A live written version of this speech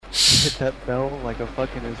hit that bell like a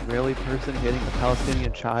fucking Israeli person hitting a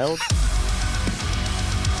Palestinian child.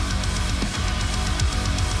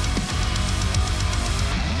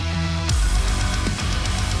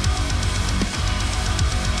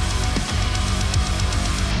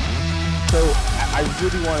 So I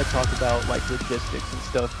really want to talk about like logistics and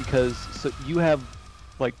stuff because so you have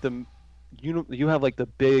like you have like the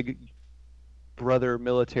big brother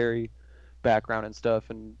military background and stuff,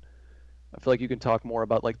 and I feel like you can talk more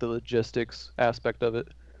about like the logistics aspect of it.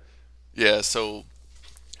 Yeah, so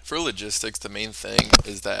for logistics, the main thing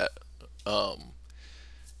is that um,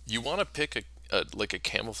 you want to pick a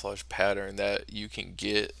camouflage pattern that you can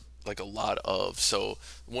get like a lot of. So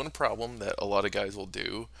one problem that a lot of guys will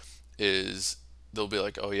do is they'll be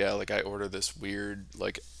like, "Oh yeah, like I order this weird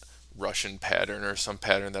like Russian pattern or some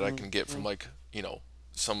pattern that I can get from Mhm. like,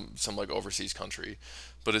 some like overseas country."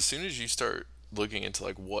 But as soon as you start looking into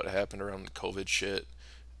like what happened around the COVID shit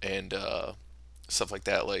and stuff like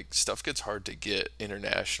that, like stuff gets hard to get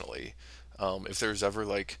internationally. If there's ever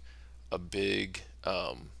like a big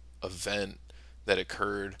event that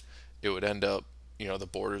occurred, it would end up, the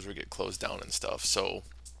borders would get closed down and stuff. So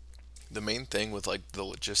the main thing with like the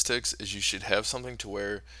logistics is you should have something to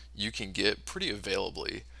where you can get pretty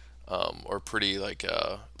availably, or pretty like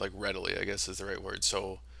readily, I guess is the right word.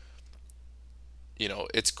 So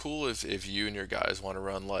it's cool if you and your guys want to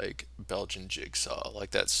run like Belgian jigsaw,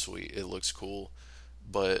 like that's sweet. It looks cool.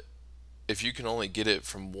 But if you can only get it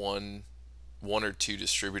from one or two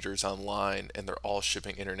distributors online and they're all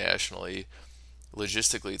shipping internationally,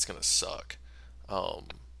 logistically it's gonna suck. Um,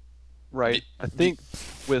 Right. be, I be, think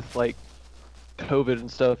with like COVID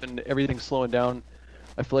and stuff and everything slowing down,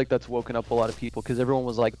 I feel like that's woken up a lot of people because everyone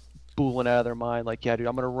was like booling out of their mind, like, yeah, dude,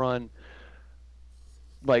 I'm gonna run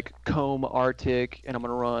like comb Arctic and I'm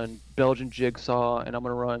gonna run Belgian jigsaw and I'm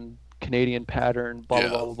gonna run Canadian pattern, blah blah yeah,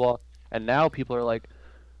 blah blah blah. And now people are like,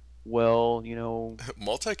 well,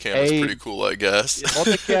 multicam is A pretty cool, I guess. yeah,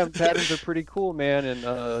 multicam patterns are pretty cool, man,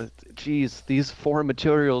 and geez, these foreign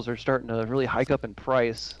materials are starting to really hike up in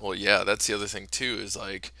price. Well, yeah, that's the other thing too. Is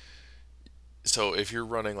like, so if you're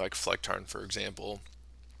running like Flectarn, for example,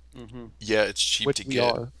 Hmm. yeah, it's cheap Which to we get,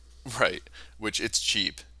 are. right? Which it's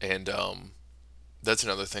cheap, and that's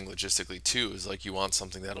another thing logistically too. Is like you want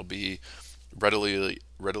something that'll be readily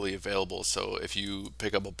available. So if you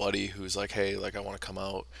pick up a buddy who's like, hey, like I want to come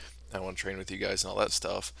out, I want to train with you guys and all that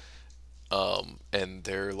stuff, and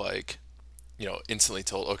they're like, instantly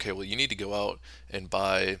told, okay, well, you need to go out and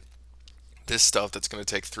buy this stuff that's going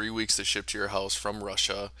to take 3 weeks to ship to your house from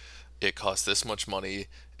Russia. It costs this much money,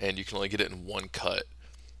 and you can only get it in one cut.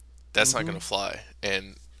 That's not going Hmm. to fly.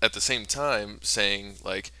 And at the same time, saying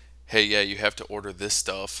like, hey, yeah, you have to order this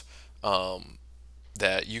stuff,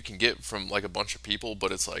 that you can get from like a bunch of people,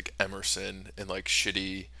 but it's like Emerson and like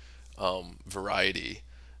shitty variety,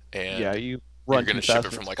 Yeah, and you you're run gonna too ship fast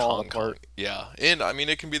it and from it's like falling Hong Kong. apart. Yeah, and I mean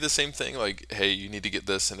it can be the same thing. Like, hey, you need to get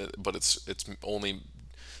this, but it's only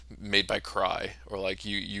made by Cry, or like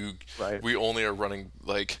Right. we only are running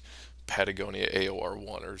like Patagonia AOR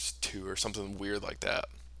one or two or something weird like that.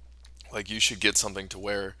 Like you should get something to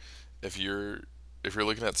where if you're if you're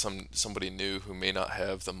looking at somebody new who may not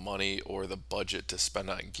have the money or the budget to spend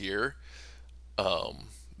on gear,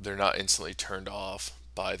 they're not instantly turned off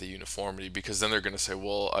by the uniformity, because then they're going to say,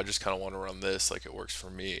 well, I just kind of want to run this, like it works for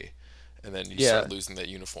me. And then you start Yeah. losing that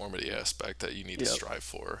uniformity aspect that you need to Yeah. strive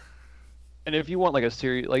for. And if you want like a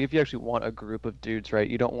series, like if you actually want a group of dudes, right,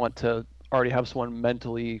 you don't want to already have someone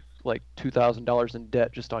mentally like $2,000 in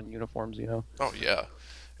debt just on uniforms, you know? Oh yeah.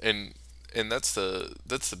 And that's the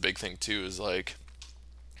big thing too, is like,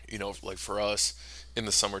 like for us in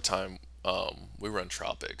the summertime, we run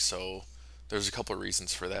tropics, so there's a couple of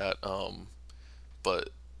reasons for that. But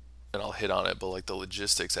and I'll hit on it, but like the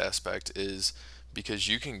logistics aspect is because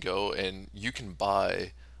you can go and you can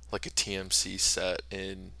buy like a TMC set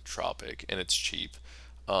in Tropic and it's cheap.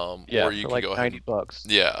 Or Yeah, you for can like go ahead 90 and, bucks.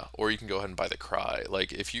 yeah, or you can go ahead and buy the Cry.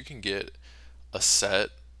 Like if you can get a set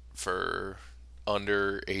for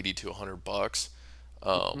under 80 to 100 bucks,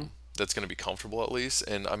 Hmm. that's going to be comfortable at least.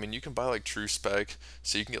 And I mean, you can buy like true spec,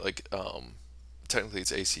 so you can get like, technically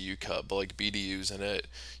it's ACU cut, but like BDUs in it.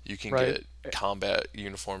 You can Right. get combat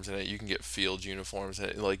uniforms in it. You can get field uniforms in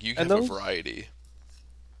it. Like you And have a those variety.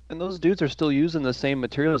 and those dudes are still using the same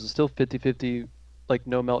materials. It's still 50/50 like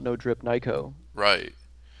no melt, no drip Nyko. Right.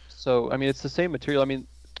 So, I mean, it's the same material. I mean,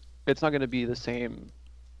 it's not going to be the same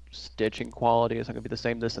stitching quality. It's not going to be the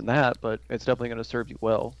same this and that, but it's definitely going to serve you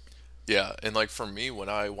well. Yeah. And like for me, when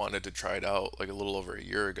I wanted to try it out like a little over a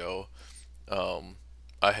year ago, um,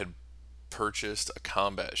 I had purchased a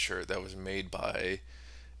combat shirt that was made by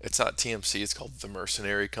It's not TMC. It's called the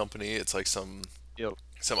Mercenary Company. It's like Yep.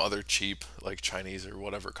 some other cheap like Chinese or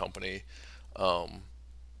whatever company. Um,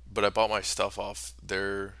 but I bought my stuff off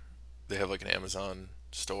their. They have like an Amazon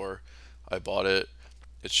store. I bought it.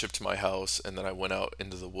 It shipped to my house, and then I went out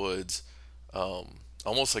into the woods,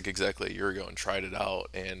 almost like exactly a year ago, and tried it out,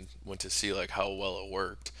 and went to see like how well it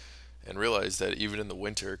worked, and realized that even in the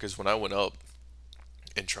winter, because when I went up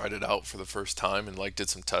and tried it out for the first time and like did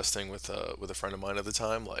some testing with a friend of mine at the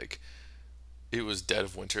time, like it was dead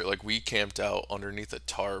of winter. Like we camped out underneath a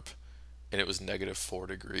tarp, and it was -4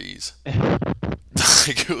 degrees.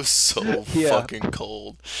 Like it was so Yeah. fucking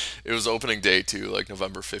cold. It was opening day too, like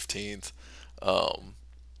November 15th. Um,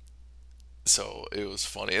 so it was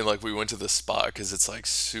funny. And like we went to the spot because it's like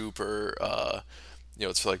super,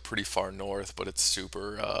 it's like pretty far north, but it's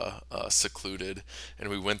super secluded. And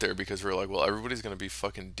we went there because we were like, well, everybody's gonna be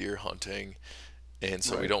fucking deer hunting, and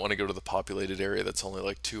so we Right. don't want to go to the populated area that's only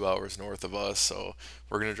like 2 hours north of us. So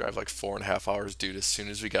we're gonna drive like 4.5 hours, dude. As soon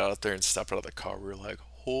as we got out there and stepped out of the car, we were like,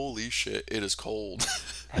 holy shit, it is cold.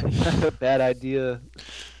 Bad idea.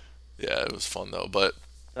 Yeah, it was fun though. But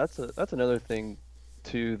That's another thing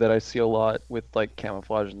too that I see a lot with like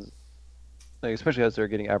camouflage and like especially as they're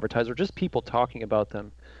getting advertised or just people talking about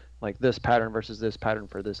them, like this pattern versus this pattern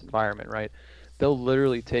for this environment, right? They'll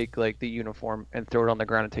literally take like the uniform and throw it on the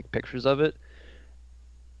ground and take pictures of it,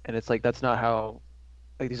 and it's like that's not how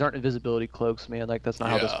like these aren't invisibility cloaks, man. Like that's not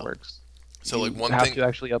how this yeah, works. so like You one have thing, to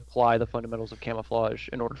actually apply the fundamentals of camouflage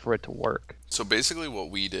in order for it to work. so basically what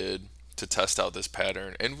we did to test out this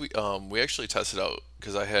pattern, and we actually tested out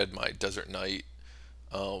because I had my Desert Night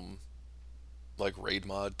um like raid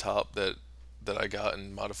mod top that I got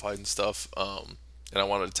and modified and stuff. And I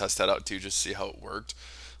wanted to test that out too, just to see how it worked.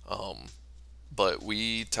 Um, but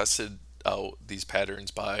we tested out these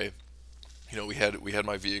patterns by, we had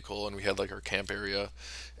my vehicle and we had like our camp area,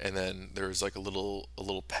 and then there was like a little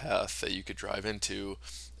path that you could drive into,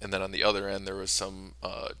 and then on the other end there was some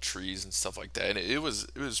trees and stuff like that, and it was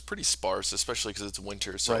pretty sparse, especially because it's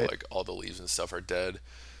winter, so Right. like all the leaves and stuff are dead.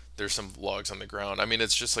 There's some logs on the ground. I mean,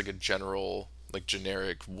 it's just like a general, like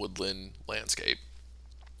generic woodland landscape.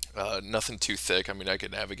 Nothing too thick. I mean, I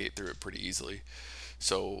could navigate through it pretty easily.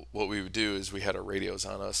 So what we would do is we had our radios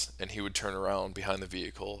on us, and he would turn around behind the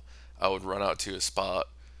vehicle. I would run out to a spot,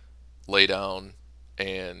 lay down,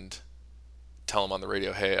 and tell him on the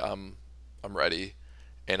radio, "Hey, I'm ready."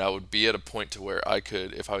 And I would be at a point to where I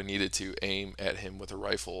could, if I needed to, aim at him with a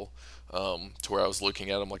rifle, to where I was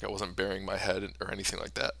looking at him like I wasn't burying my head or anything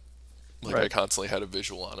like that. Like I Right. constantly had a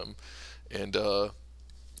visual on him, and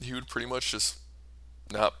he would pretty much just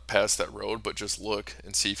not pass that road, but just look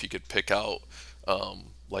and see if he could pick out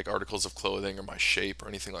like articles of clothing or my shape or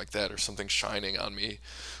anything like that or something shining on me.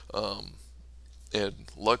 Um, and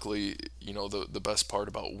luckily, the best part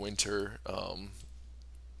about winter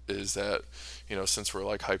is that since we're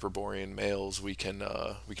like hyperborean males, we can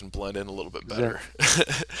blend in a little bit better.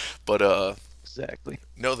 Exactly. But Exactly.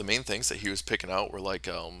 no, the main things that he was picking out were like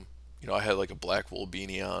I had like a black wool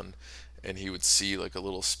beanie on, and he would see like a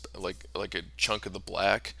little like a chunk of the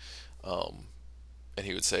black, um, and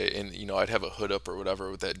he would say, and I'd have a hood up or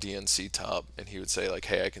whatever with that DNC top, and he would say like,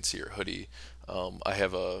 hey, I can see your hoodie. I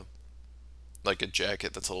have a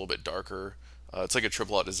jacket that's a little bit darker. It's like a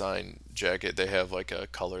triple out design jacket. They have like a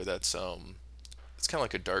color that's it's kind of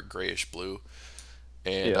like a dark grayish blue,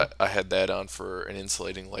 and I, Yeah. I had that on for an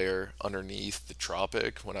insulating layer underneath the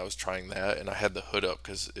Tropic when I was trying that, and I had the hood up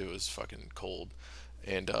because it was fucking cold,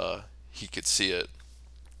 and he could see it.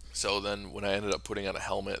 So then when I ended up putting on a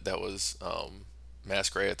helmet that was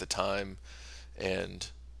mask gray at the time, and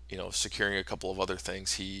securing a couple of other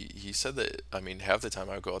things, he said that, I mean, half the time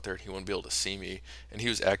I would go out there and he wouldn't be able to see me, and he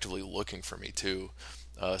was actively looking for me too,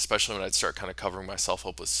 especially when I'd start kind of covering myself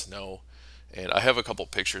up with snow. And I have a couple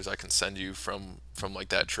pictures I can send you from like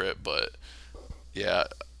that trip, but yeah,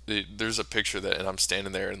 there's a picture that, and I'm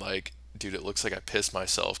standing there and like, dude, it looks like I pissed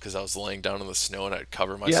myself because I was laying down in the snow and I'd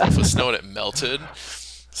cover Yeah. myself with snow and it melted.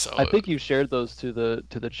 I So think you shared those to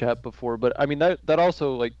the chat before, but I mean that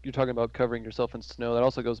also like you're talking about covering yourself in snow. That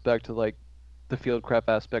also goes back to like the field craft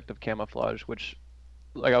aspect of camouflage, which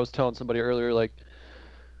like I was telling somebody earlier, like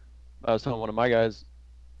I was telling one of my guys,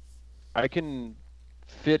 I can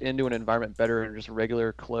fit into an environment better in just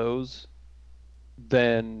regular clothes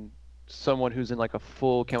than someone who's in like a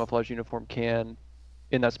full camouflage uniform can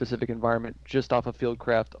in that specific environment just off of field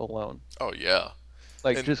craft alone. oh yeah,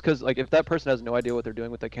 Like and just because like if that person has no idea what they're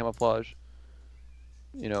doing with that camouflage,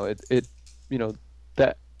 it you know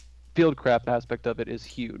that field craft aspect of it is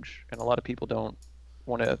huge, and a lot of people don't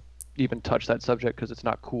want to, even touch that subject because it's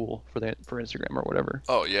not cool for the for Instagram or whatever.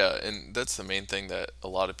 Oh yeah, and that's the main thing that a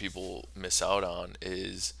lot of people miss out on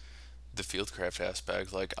is the fieldcraft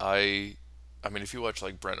aspect. I mean, if you watch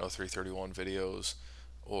like Brent 0331 videos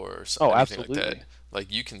or Oh, anything like that, absolutely.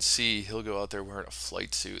 like you can see he'll go out there wearing a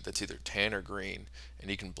flight suit that's either tan or green, and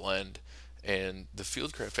he can blend. And the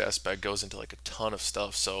fieldcraft aspect goes into like a ton of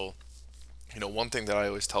stuff. So, one thing that I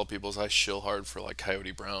always tell people is I shill hard for like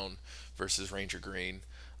Coyote Brown versus Ranger Green.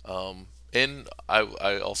 And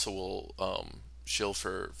I also will shill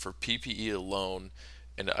for PPE alone,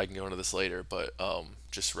 and I can go into this later, but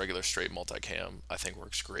just regular straight multicam I think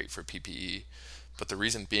works great for PPE. But the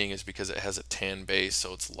reason being is because it has a tan base,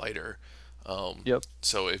 so it's lighter. Yep.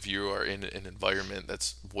 So if you are in an environment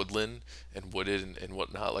that's woodland and wooded and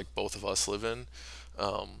whatnot, like both of us live in,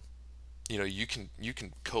 you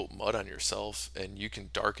can coat mud on yourself and you can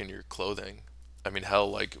darken your clothing. I mean, hell,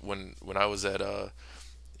 like when I was at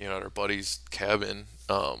our buddy's cabin,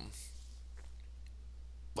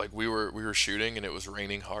 like we were shooting and it was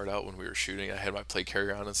raining hard out when we were shooting. I had my plate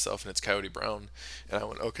carrier on and stuff, and it's Coyote Brown, and I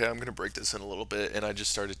went, okay, I'm gonna break this in a little bit, and I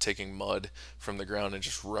just started taking mud from the ground and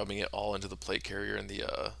just rubbing it all into the plate carrier, and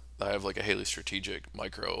I have like a Haley Strategic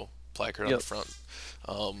micro placard on the Yep. front,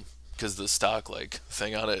 because the stock like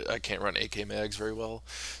thing on it, I can't run AK mags very well,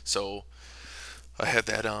 so I had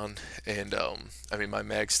that on, and I mean my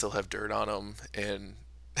mags still have dirt on them, and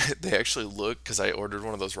they actually look because I ordered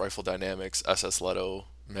one of those Rifle Dynamics SS Leto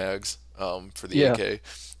mags for the Yeah. AK,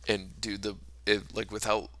 and dude, like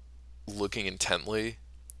without looking intently,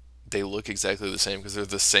 they look exactly the same because they're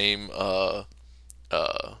the same uh,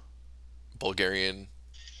 Bulgarian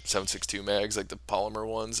 7.62 mags, like the polymer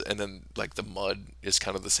ones, and then like the mud is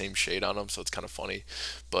kind of the same shade on them, so it's kind of funny,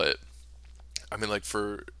 but I mean, like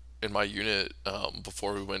for in my unit,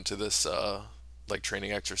 before we went to this like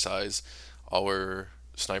training exercise, our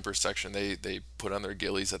sniper section they put on their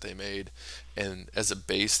ghillies that they made, and as a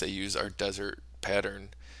base they use our desert pattern,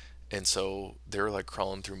 and so they were like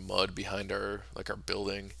crawling through mud behind our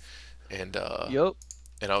building, and Yep.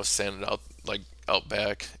 I was standing out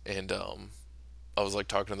back, and I was like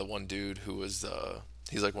talking to the one dude who was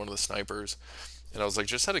he's like one of the snipers, and I was like,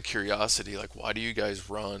 just out of curiosity, like why do you guys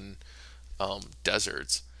run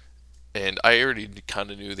deserts? And I already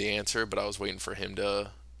kind of knew the answer, but I was waiting for him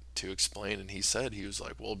to explain. And he was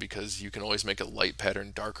like, well, because you can always make a light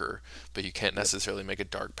pattern darker, but you can't Yep. necessarily make a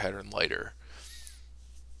dark pattern lighter.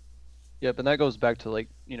 Yep. And that goes back to like,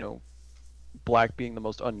 black being the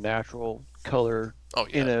most unnatural color Oh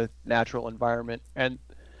in yeah, a natural environment. And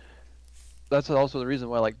that's also the reason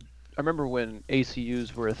why, like, I remember when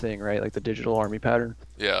ACUs were a thing, right? Like the digital army pattern.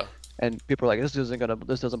 yeah, And people were like, this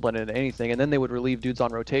doesn't blend into anything. And then they would relieve dudes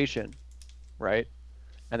on rotation, right?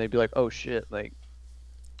 And they'd be like, oh shit, like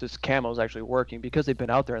this camo is actually working because they've been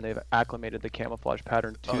out there and they've acclimated the camouflage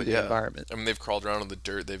pattern oh to the yeah. environment. I mean, they've crawled around in the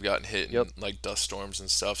dirt. They've gotten hit Yep. in like dust storms and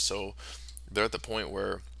stuff. So they're at the point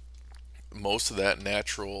where most of that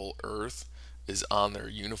natural earth is on their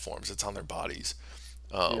uniforms. It's on their bodies.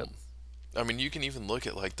 Yep. Um, I mean, you can even look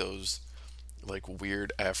at like those like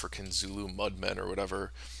weird African Zulu mudmen or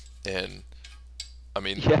whatever, and I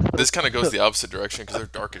mean, Yeah. this kind of goes the opposite direction because they're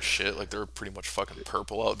dark as shit. Like they're pretty much fucking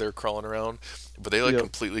purple out there crawling around, but they like Yep.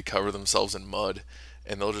 completely cover themselves in mud,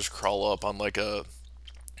 and they'll just crawl up on like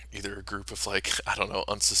either a group of like I don't know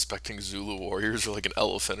unsuspecting Zulu warriors or like an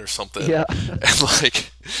elephant or something, Yeah. and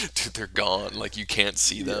like dude, they're gone. Like you can't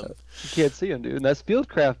see Yeah. them. You can't see them, dude. And that's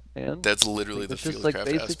fieldcraft, man. That's literally Like the that's just like fieldcraft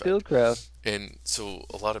basic aspect. fieldcraft. And so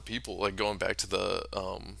a lot of people like going back to the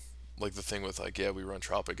like the thing with like yeah we run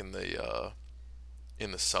tropic in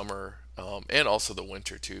the summer, and also the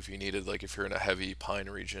winter too if you needed, like if you're in a heavy pine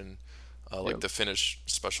region, like Yep. the Finnish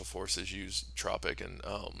special forces use tropic,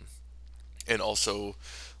 and also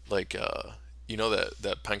like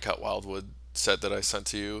that Pencott Wildwood set that I sent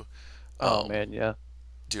to you. Oh um, man, yeah.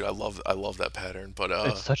 Dude, I love that pattern, but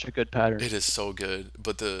It's such a good pattern. it is so good,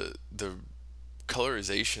 but the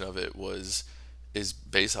colorization of it was is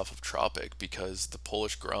based off of Tropic because the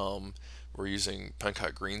Polish Grom were using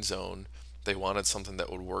Pencott Green Zone. They wanted something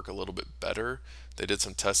that would work a little bit better. They did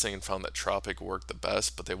some testing and found that Tropic worked the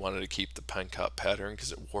best, but they wanted to keep the Pencott pattern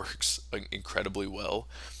because it works incredibly well,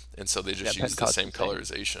 and so they Yeah, just used the Pencott's same insane.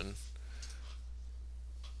 colorization.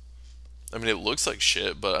 I mean, it looks like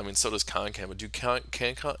shit, but I mean, so does Con Camo. Dude, Con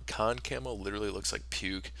Camo literally looks like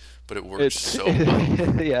puke, but it works It's so well.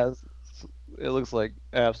 yeah, it looks like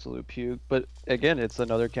absolute puke. But again, it's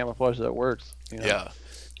another camouflage that works. Yeah,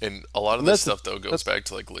 and a lot of And this that's the stuff though goes that's back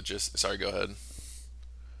to like logist. Sorry, go ahead.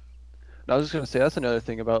 I was just gonna say that's another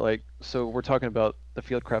thing about like so we're talking about the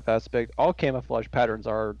fieldcraft aspect. All camouflage patterns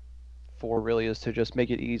are for really is to just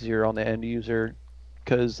make it easier on the end user,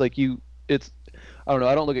 because like it's I don't know,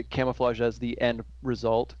 I don't look at camouflage as the end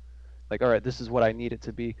result. Like, all right, this is what I need it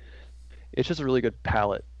to be. It's just a really good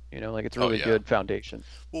palette, like it's a Oh really yeah. good foundation.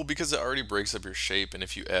 Well, because it already breaks up your shape, and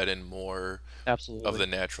if you add in more of the Absolutely.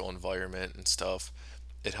 natural environment and stuff,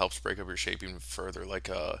 it helps break up your shape even further. Like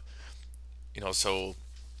so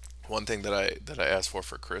one thing that I asked for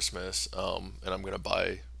Christmas, and I'm gonna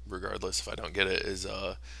buy regardless if I don't get it, is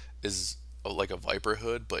like a Viper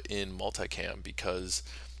hood, but in multicam, because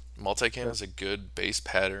multicam Yep. is a good base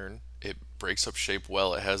pattern. It breaks up shape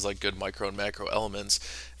well. It has like good micro and macro elements,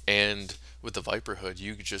 and with the Viper hood,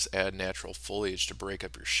 you could just add natural foliage to break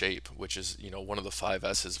up your shape, which is one of the five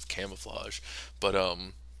S's of camouflage. But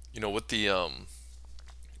with the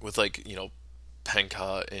with like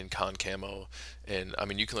Penca and Con Camo, and I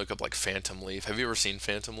mean you can look up like Phantom Leaf. Have you ever seen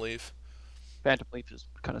Phantom Leaf? Phantom Leaf is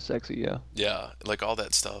kind of sexy, yeah. Yeah, like all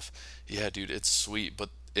that stuff. Yeah, dude, it's sweet, but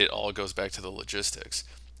it all goes back to the logistics.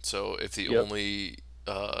 So if the Yep. only,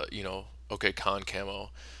 okay, con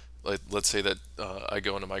camo, like let's say that I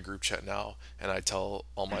go into my group chat now and I tell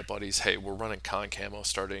all my buddies, hey, we're running con camo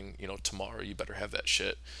starting, tomorrow. You better have that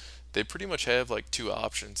shit. They pretty much have like two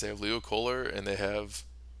options. They have Leo Kohler and they have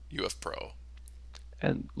UF Pro.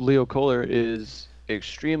 And Leo Kohler is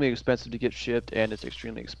extremely expensive to get shipped, and it's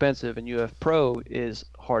extremely expensive. And UF Pro is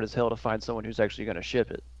hard as hell to find someone who's actually going to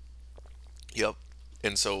ship it. Yep.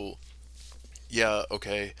 And so yeah,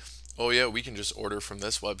 okay. Oh, yeah, we can just order from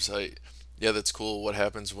this website. Yeah, that's cool. What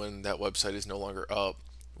happens when that website is no longer up?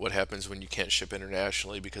 What happens when you can't ship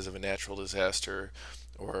internationally because of a natural disaster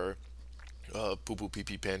or a poo poo pee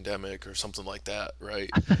pee pandemic or something like that,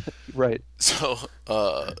 right? Right. So,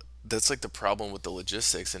 that's like the problem with the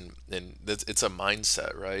logistics, and it's a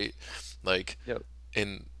mindset, right? Like, Yep.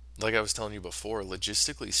 and like I was telling you before,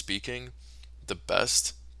 logistically speaking, the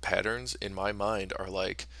best patterns in my mind are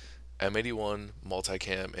like M81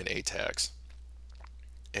 multicam and ATAX.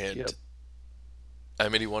 And Yep.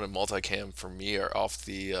 M81 and multicam for me are off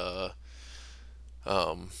the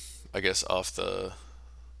I guess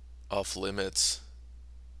off limits,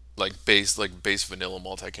 like base vanilla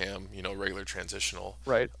multicam, regular transitional.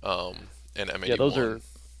 Right. And Yeah, those M81. are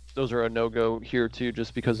those are a no-go here too,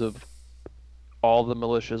 just because of all the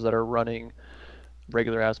militias that are running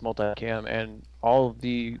regular ass multicam and all of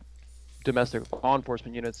the domestic law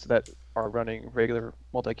enforcement units that are running regular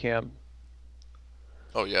multicam.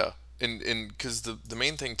 Oh yeah. And because the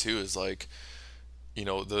main thing too is like,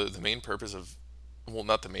 the main purpose of, well,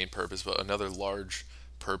 not the main purpose, but another large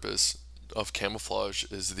purpose of camouflage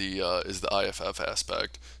is the IFF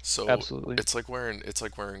aspect. So Absolutely. it's like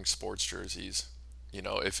wearing sports jerseys.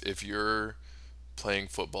 If you're playing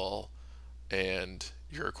football and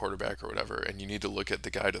you're a quarterback or whatever, and you need to look at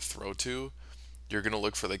the guy to throw to, you're gonna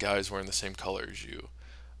look for the guys wearing the same color as you.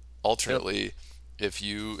 Yep. Alternately,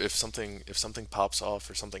 if something pops off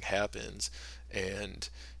or something happens, and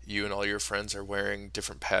you and all your friends are wearing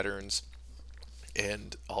different patterns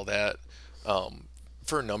and all that, um,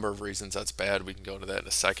 for a number of reasons that's bad. We can go into that in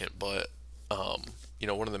a second, but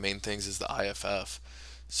one of the main things is the IFF.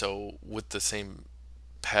 So with the same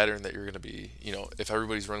pattern that you're going to be, if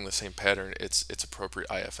everybody's running the same pattern, it's appropriate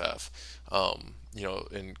IFF.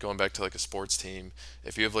 And going back to like a sports team,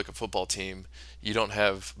 if you have like a football team, you don't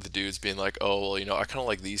have the dudes being like, oh, well, I kind of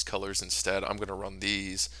like these colors instead. I'm going to run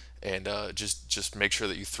these, and just make sure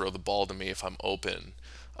that you throw the ball to me if I'm open.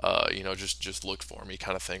 Just look for me,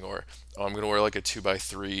 kind of thing. Or, oh, I'm gonna wear like a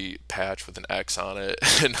 2x3 patch with an X on it,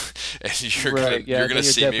 and you're gonna Right. you're Yeah, gonna then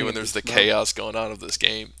you're see me definitely when gonna there's get the smoked. chaos going on of this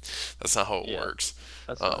game. That's not how it Yeah, works.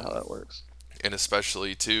 that's not how Um, that works. and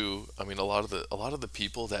especially too, I mean, a lot of the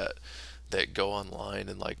people that go online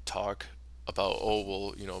and like talk about, oh,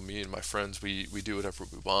 well, me and my friends, we do whatever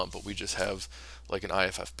we want, but we just have like an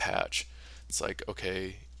IFF patch. It's like,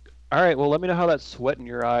 okay, All right, well, let me know how that sweat in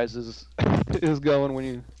your eyes is is going when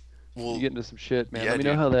you well, get into some shit, man. yeah, Let me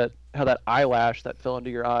know dude. how that eyelash that fell into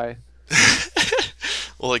your eye,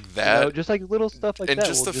 Well, like that, just like little stuff like and that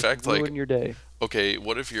just will the just fact, like, ruin your day. okay,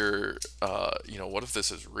 what if what if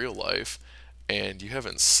this is real life and you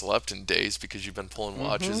haven't slept in days because you've been pulling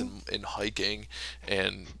watches Mm-hmm. and hiking,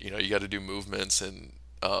 and you got to do movements, and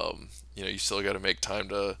you still got to make time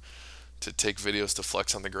to take videos to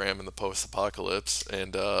flex on the gram in the post apocalypse,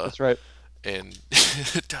 That's right. and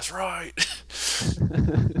that's right.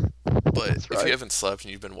 But That's if you right. haven't slept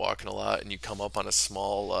and you've been walking a lot and you come up on a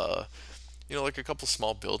small like a couple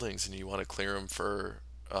small buildings, and you want to clear them for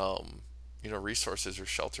resources or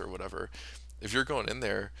shelter or whatever, if you're going in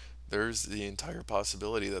there, there's the entire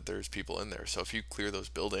possibility that there's people in there. So if you clear those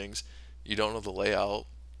buildings, you don't know the layout,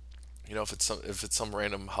 if it's some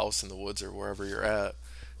random house in the woods or wherever you're at,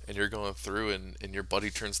 and you're going through and your buddy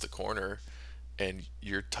turns the corner, and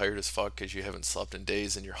you're tired as fuck because you haven't slept in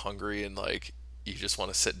days and you're hungry and like you just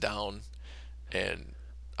want to sit down and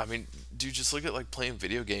I mean, dude, just look at like playing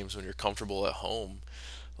video games when you're comfortable at home,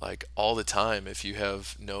 like all the time. If you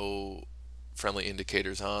have no friendly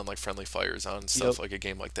indicators on, like friendly fires on, stuff Yep. like a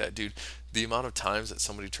game like that, dude, the amount of times that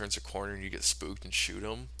somebody turns a corner and you get spooked and shoot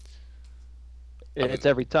them. I mean, It's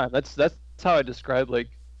every time. That's how I describe like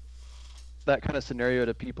that kind of scenario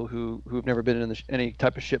to people who've never been in any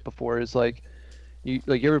type of shit before. Is like you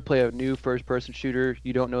ever play a new first person shooter,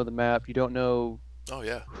 you don't know the map, you don't know oh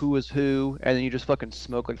yeah, who is who, and then you just fucking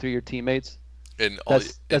smoke like through your teammates. and all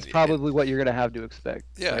That's and probably what you're gonna have to expect,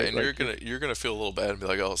 yeah, right? and Like, you're gonna feel a little bad and be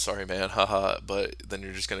like, oh, sorry, man, haha. But then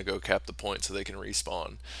you're just gonna go cap the point so they can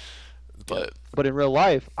respawn. yep. But But in real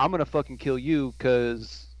life, I'm gonna fucking kill you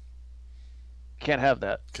because can't have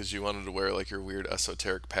that. because you wanted to wear like your weird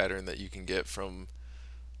esoteric pattern that you can get from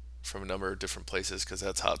a number of different places, because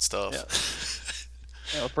that's hot Yeah. stuff.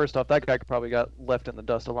 First off, that guy probably got left in the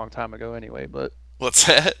dust a long time ago anyway. But What's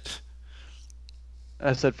that?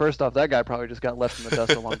 I said, first off, that guy probably just got left in the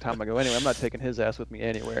dust a long time ago anyway. I'm not taking his ass with me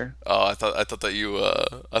anywhere. Oh, I thought that you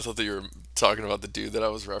were talking about the dude that I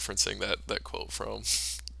was referencing that quote from.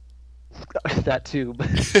 That too, but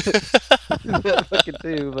that fucking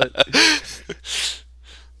too. But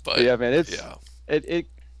But yeah, man, yeah, it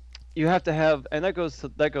you have to have, and that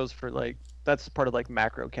goes for like that's part of like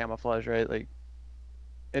macro camouflage, right? Like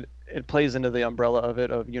it plays into the umbrella of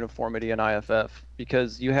it of uniformity and IFF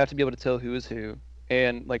because you have to be able to tell who is who,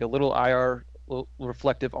 and like a little IR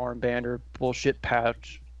reflective armband or bullshit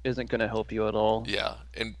patch isn't going to help you at all. yeah,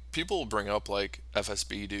 and people bring up like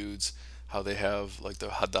FSB dudes, how they have like the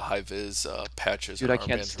high vis patches or Dude,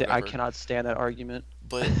 armbands or I whatever, cannot stand that argument.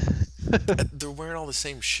 but they're wearing all the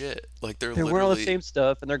same shit. Like they're They're wearing all the literally, same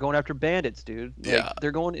stuff and they're going after bandits, dude. Like yeah,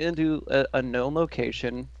 they're going into a known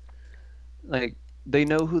location. Like they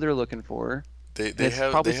know who they're looking for. And it's they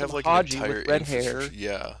probably have some like an Haji entire with red infrastructure, hair.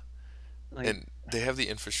 yeah, Like, and they have the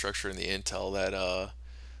infrastructure and the intel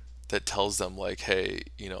that tells them like, hey,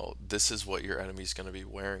 this is what your enemy's going to be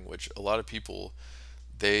wearing. Which a lot of people,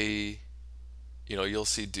 they, you'll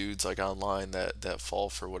see dudes like online that fall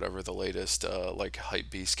for whatever the latest like hype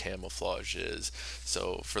beast camouflage is.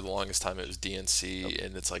 So for the longest time it was yep, DNC,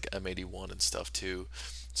 and it's like M81 and stuff too.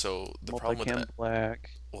 So the problem with multicam that,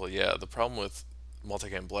 black. well, yeah, the problem with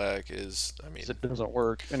multicam black is, I Because mean, it doesn't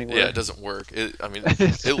work yeah, it anywhere. doesn't work. I mean,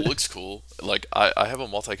 it looks cool. Like I have a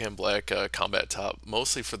multicam black combat top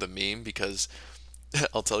mostly for the meme, because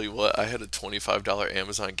I'll tell you what, I had a $25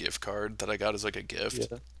 Amazon gift card that I got as like a gift.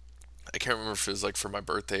 Yeah. I can't remember if it was like for my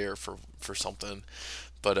birthday or for something,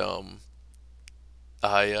 but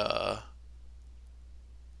I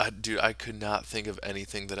dude, I could not think of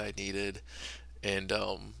anything that I needed, and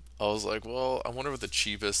I was like, well, I wonder what the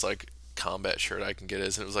cheapest like combat shirt I can get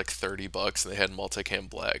is, and it was like $30, and they had multicam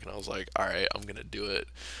black, and I was like, all right, I'm gonna do it.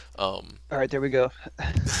 Um, All right, there we go.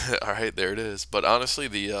 all right, there it is. But honestly,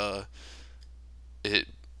 the it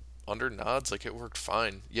under nods like it worked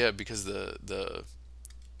fine. Yeah, because the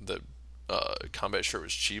combat shirt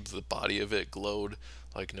was cheap. The body of it glowed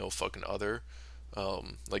like no fucking other.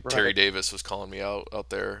 Like Terry Right. Davis was calling me out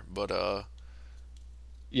there, but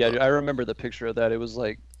Yeah, uh dude, I remember the picture of that. It was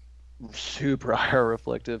like super high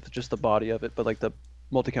reflective, just the body of it, but like the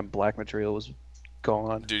multicam black material was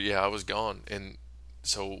gone. dude, yeah, I was gone. And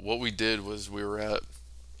so what we did was we were at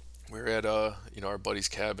our buddy's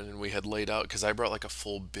cabin, and we had laid out, because I brought like a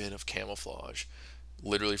full bin of camouflage,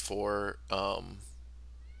 literally for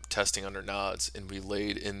testing under nods, and we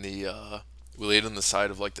laid in the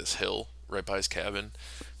side of like this hill right by his cabin.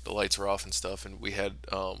 The lights were off and stuff, and we had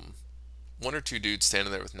one or two dudes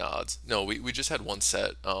standing there with nods. No, we just had one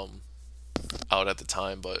set out at the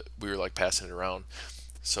time, but we were like passing it around.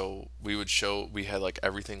 So we had like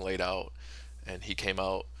everything laid out, and he came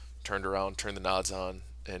out, turned around, turned the nods on,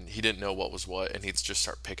 and he didn't know what was what, and he'd just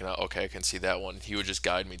start picking out, okay, I can see that one. He would just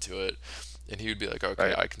guide me to it, and he would be like, okay,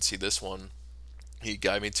 Right. I can see this one. He'd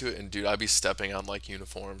guide me to it, and dude, I'd be stepping on like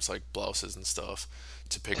uniforms, like blouses and stuff,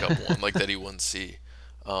 to pick up one like that he wouldn't see.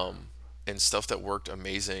 Um, and stuff that worked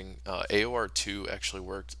amazing. AOR2 actually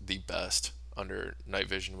worked the best under night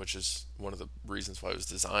vision, which is one of the reasons why it was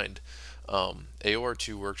designed.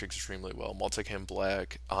 AOR2 worked extremely well. Multicam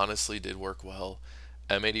Black honestly did work well.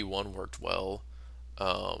 M81 worked well.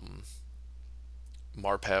 Um,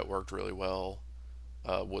 Marpat worked really well.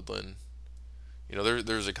 Woodland.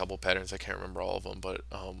 There's a couple patterns, I can't remember all of them, but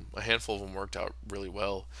a handful of them worked out really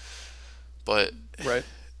well. But Right.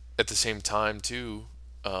 at the same time, too,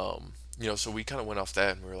 so we kind of went off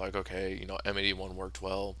that and we were like, okay, M81 worked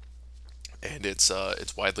well, and it's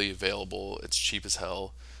widely available. It's cheap as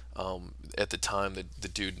hell. At the time, the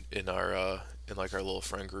dude in our little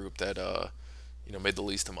friend group that made the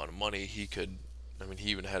least amount of money, he could. I mean,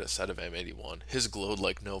 he even had a set of M81. His glowed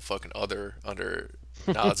like no fucking other under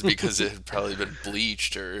nods because it had probably been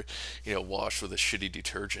bleached or washed with a shitty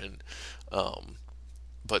detergent. Um,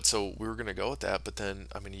 but so we were gonna go with that, but then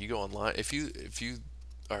I mean, you go online if you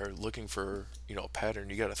are looking for a pattern,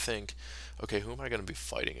 you got to think, okay, who am I going to be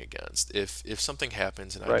fighting against? If something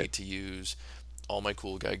happens and I Right. need to use all my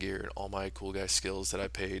cool guy gear and all my cool guy skills that I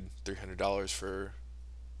paid $300 for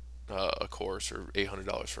a course or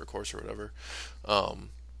 $800 for a course or whatever, um,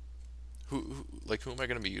 who am I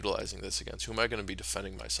going to be utilizing this against? Who am I going to be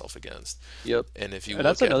defending myself against? Yep. And if you And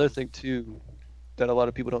that's look at another them, thing too that a lot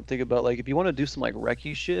of people don't think about. Like if you want to do some like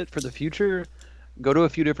recce shit for the future, go to a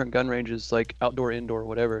few different gun ranges, like outdoor, indoor,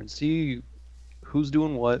 whatever, and see who's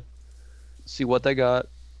doing what, see what they got,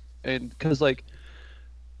 and because like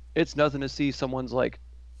it's nothing to see someone's like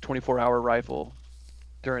 24-hour rifle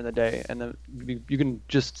during the day, and then you can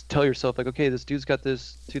just tell yourself like, okay, this dude's got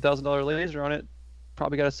this $2,000 laser on it,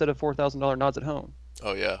 probably got a set of $4,000 nods at home,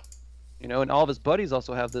 oh yeah, and all of his buddies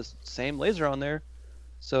also have this same laser on there,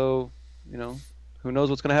 so you know, who knows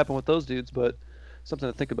what's gonna happen with those dudes, but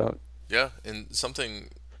something to think about. yeah, and something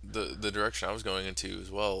the direction I was going into as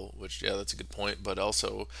well, which yeah, that's a good point, but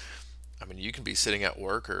also I mean, you can be sitting at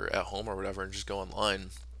work or at home or whatever and just go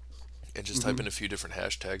online and just type Hmm. in a few different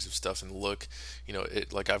hashtags of stuff and look,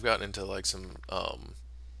 it like I've gotten into like some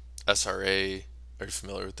SRA. Are you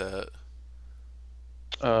familiar with that?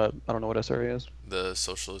 I don't know what SRA is. The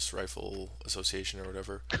Socialist Rifle Association or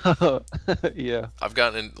whatever. Yeah, I've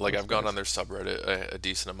those gone on guys. their subreddit a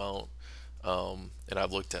decent amount, and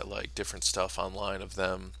I've looked at like different stuff online of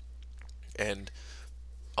them. And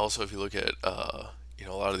also, if you look at a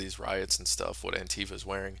lot of these riots and stuff, what Antifa's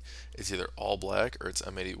wearing is either all black or it's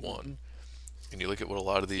M81. Hmm. And you look at what a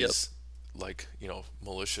lot of Yep. these like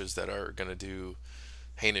militias that are gonna do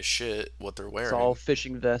heinous shit, what they're It's all wearing.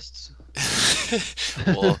 fishing vests.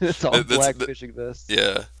 Well, It's all that's black fishing vests.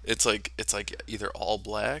 yeah, it's like either all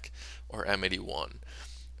black or M81.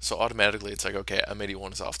 So automatically it's like, okay,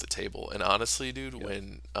 M81 is off the table. And honestly, dude, Yep.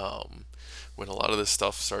 when a lot of this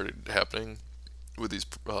stuff started happening with these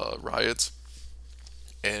riots,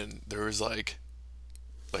 and there was like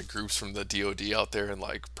groups from the DoD out there and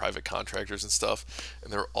like private contractors and stuff,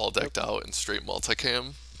 and they're all Yep. decked out in straight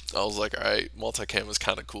multicam. I was like, all right, multicam is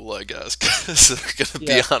kind of cool, I guess, because they're gonna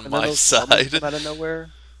be Yeah, on and then my those Mormons side. come out of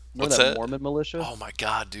nowhere. Remember What's that that? Mormon militia? Oh my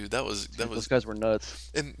God, dude, that Dude, those was, guys were nuts.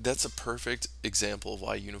 and that's a perfect example of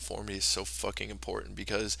why uniformity is so fucking important.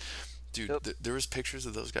 Because, dude, Yep. there was pictures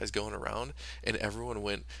of those guys going around, and everyone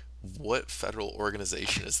went, "What federal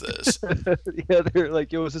organization is this?" Yeah, they're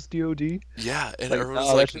like, yo, is this DOD? Yeah, and Like, everyone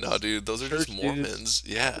was no, like, that's "No, just dude, those are just church dudes. Mormons."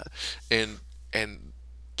 Yeah, and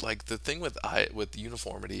like the thing with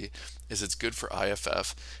uniformity is it's good for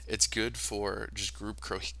IFF. It's good for just group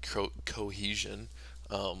cohesion.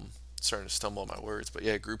 Um, Starting to stumble on my words, but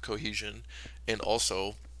yeah, group cohesion, and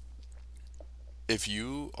also if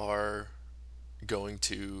you are going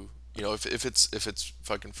to, if it's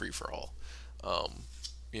fucking free for all, um,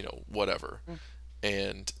 whatever, Mm.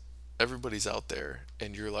 and everybody's out there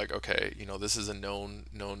and you're like, okay, this is a known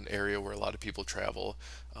area where a lot of people travel.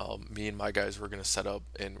 Me and my guys, we're gonna set up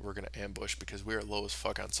and we're gonna ambush because we are low as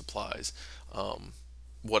fuck on supplies. um,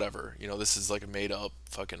 Whatever, this is like a made up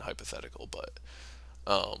fucking hypothetical, but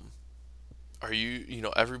um,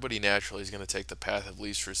 everybody naturally is going to take the path of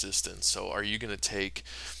least resistance. So are you going to take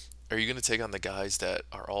on the guys that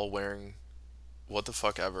are all wearing what the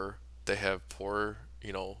fuck ever? They have poor,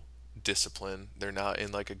 discipline. They're not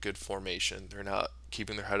in like a good formation. They're not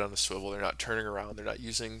keeping their head on a swivel. They're not turning around. They're not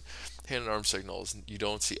using hand and arm signals. You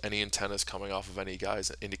don't see any antennas coming off of any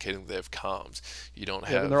guys indicating they have comms. You don't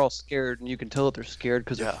Yeah, when they're have all scared, and you can tell that they're scared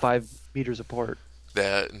because they're yeah, 5 meters apart.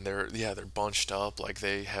 that, and they're bunched up like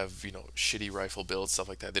they have shitty rifle builds, stuff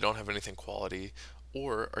like that. They don't have anything quality.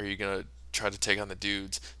 Or are you gonna try to take on the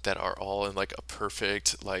dudes that are all in like a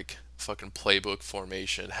perfect like fucking playbook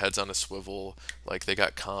formation, heads on a swivel, like they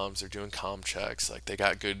got comms, they're doing comm checks, like they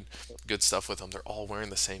got good stuff with them, they're all wearing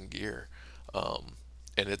the same gear.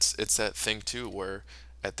 And it's that thing too where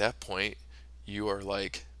at that point you are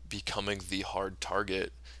like becoming the hard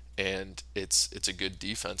target, and it's a good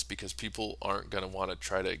defense because people aren't going to want to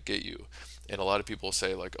try to get you. And a lot of people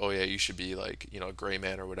say like, oh yeah, you should be like a gray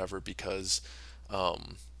man or whatever because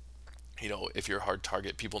um, if you're a hard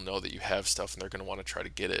target, people know that you have stuff and they're going to want to try to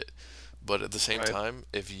get it. But at the same Right. time,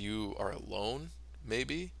 if you are alone,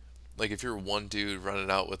 maybe Like if you're one dude running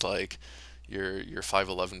out with like your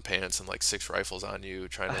 511 pants and like six rifles on you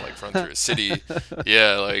trying to like run through a city,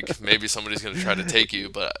 yeah, like maybe somebody's gonna try to take you,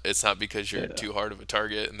 but it's not because you're Yeah. too hard of a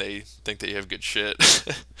target and they think that you have good shit.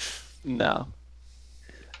 No.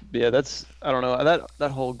 Yeah, that's I don't know.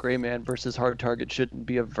 That whole gray man versus hard target shouldn't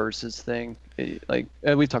be a versus thing. Like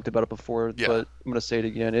and we've talked about it before, Yeah, but I'm gonna say it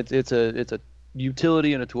again. It's a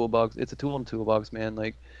utility in a toolbox. It's a tool in a toolbox, man.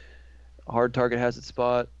 Like hard target has its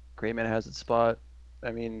spot, gray man has its spot.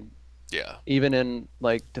 I mean, yeah. even in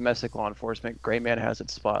like domestic law enforcement, gray man has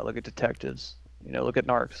its spot. Look at detectives. Look at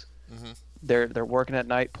narcs. Hmm. They're working at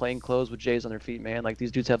night, plain clothes with J's on their feet, man. Like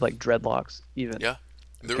these dudes have like dreadlocks, even. Yeah.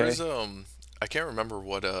 There Okay. was I can't remember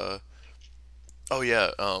what oh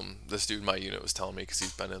yeah, this dude in my unit was telling me because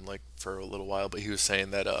he's been in like for a little while, but he was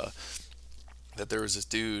saying that there was this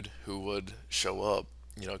dude who would show up,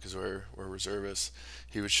 because we're reservists.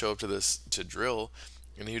 He would show up to this to drill,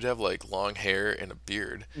 and he'd have like long hair and a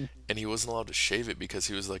beard, Mhm. and he wasn't allowed to shave it because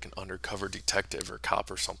he was like an undercover detective or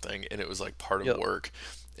cop or something, and it was like part of Yep. work.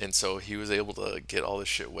 And so he was able to get all this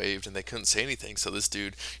shit waived, and they couldn't say anything. So this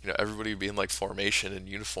dude, everybody would be in like formation and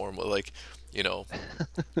uniform with like, you know,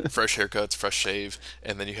 fresh haircuts, fresh shave,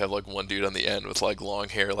 and then you have like one dude on the end with like long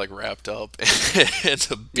hair like wrapped up and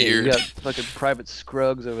a Yeah, you beard. got fucking private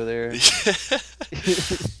Scruggs over there.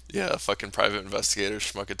 Yeah, fucking private investigator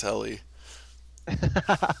Schmuckatelli.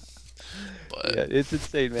 But Yeah, it's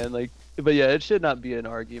insane, man. Like, but yeah, it should not be an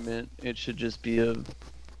argument. It should just be a,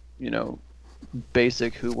 you know,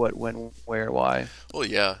 basic who, what, when, where, why. well,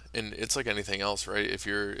 yeah, and it's like anything else, right? If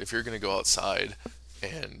you're gonna go outside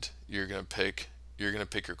and you're gonna pick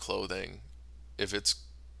your clothing, if it's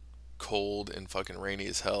cold and fucking rainy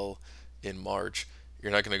as hell in March,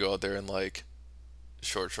 you're not gonna go out there in like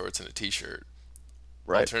short shorts and a t-shirt.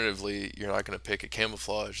 Right. Alternatively, you're not gonna pick a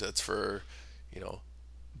camouflage that's for, you know,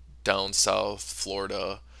 down south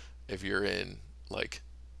Florida if you're in like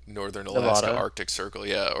northern Alaska Nevada. Arctic Circle,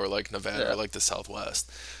 yeah, or like Nevada or Yeah, like the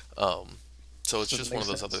Southwest. Um, so it's doesn't just one make of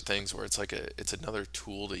those other sense. things where it's another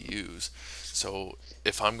tool to use. So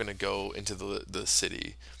if I'm gonna go into the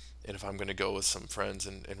city, and if I'm gonna go with some friends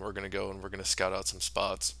and we're gonna go and we're gonna scout out some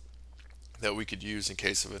spots that we could use in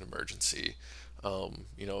case of an emergency.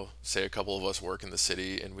 Say a couple of us work in the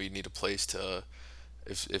city and we need a place to,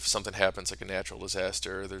 if something happens like a natural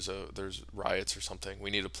disaster, there's riots or something, we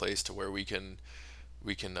need a place to where we can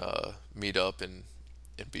meet up and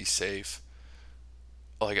be safe.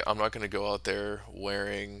 Like I'm not gonna go out there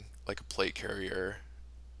wearing like a plate carrier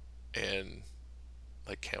and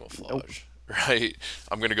like Nope. camouflage, right?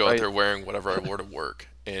 I'm gonna go out Right. there wearing whatever I wore to work,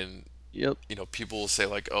 and Yep. people will say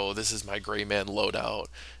like, "Oh, this is my gray man loadout,"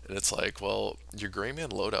 and it's like, well, your gray man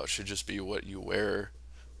loadout should just be what you wear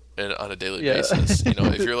and on a daily Yeah. basis.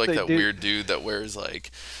 If you're like They that do. weird dude that wears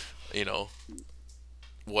like, you know,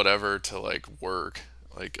 whatever to like work,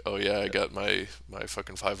 like, oh yeah, I got my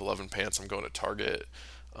fucking 511 pants. I'm going to Target.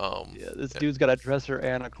 Um, Yeah, this dude's got a dresser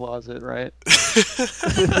and a closet, right?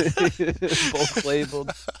 Both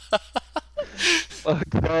labeled. Fuck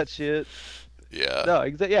that shit. yeah. No,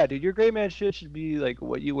 exactly. Yeah, dude, your gray man shit should be like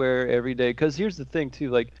what you wear every day. Because here's the thing, too.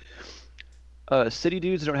 Like, city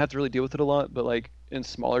dudes don't have to really deal with it a lot, but like in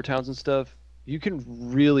smaller towns and stuff, you can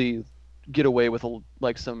really get away with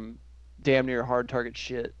like some damn near hard target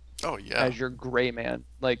shit Oh yeah. as your gray man.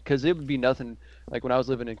 Like, because it would be nothing. Like when I was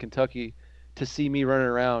living in Kentucky, to see me running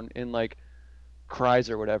around in like cries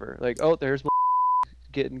or whatever. Like, oh, there's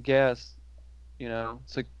getting gas.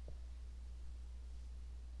 It's like,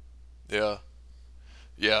 Yeah.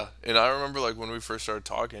 Yeah. And I remember like when we first started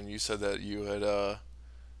talking, you said that you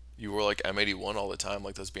wore like M81 all the time,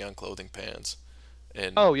 like those Beyond Clothing pants.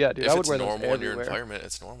 And oh yeah, dude, I if would it's wear those normal in your everywhere. environment,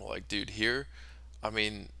 it's normal. Like, dude, here, I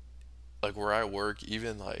mean, like where I work,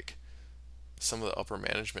 even like some of the upper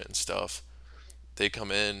management and stuff, they come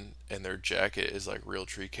in and their jacket is like real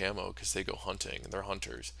tree camo because they go hunting and they're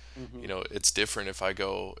hunters. Hmm. It's different if I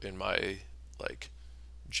go in my like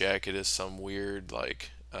jacket is some weird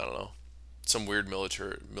like I don't know, some weird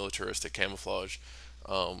militaristic camouflage.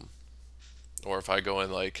 Um, or if I go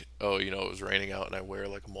in like, oh, it was raining out and I wear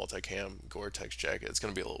like a multicam Gore-Tex jacket, it's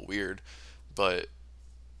gonna be a little weird, but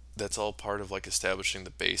that's all part of like establishing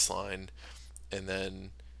the baseline and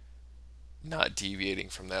then not deviating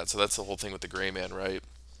from that. So that's the whole thing with the gray man, right?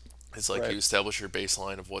 It's like you Right. establish your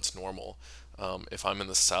baseline of what's normal. If I'm in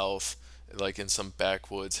the South, like in some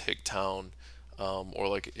backwoods hick town, or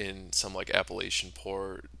like in some like Appalachian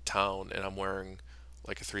poor town, and I'm wearing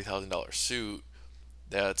like a $3,000 suit,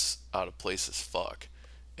 that's out of place as fuck.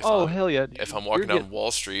 If Oh I'm hell yeah, if dude. I'm You're walking down getting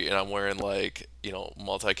Wall Street and I'm wearing like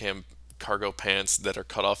multicam cargo pants that are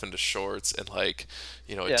cut off into shorts and like,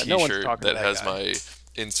 a Yeah, no one's t-shirt talking to that that has guy. my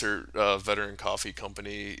insert veteran coffee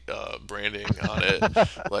company branding on it,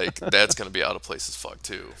 like that's gonna be out of place as fuck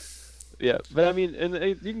too. Yeah, but I mean,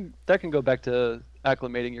 and that can go back to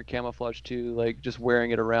acclimating your camouflage too, like just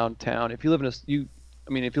wearing it around town. If you live in a s- you,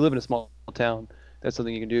 I mean, if you live in a small town, that's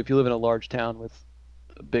something you can do. If you live in a large town with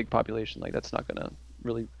a big population, like that's not gonna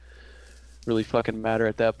really really fucking matter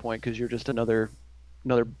at that point because you're just another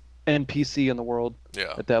NPC in the world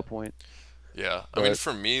Yeah. at that point. Yeah. I mean, But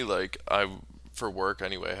for me, like for work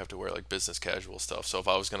anyway, I have to wear like business casual stuff. So if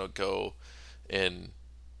I was gonna go and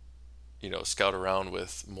scout around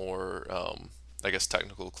with more, I guess,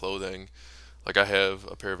 technical clothing. Like I have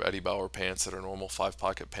a pair of Eddie Bauer pants that are normal 5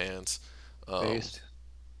 pocket pants, um, based,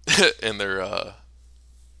 and they're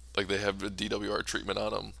like they have a DWR treatment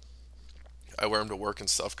on them. I wear them to work and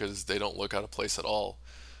stuff because they don't look out of place at all.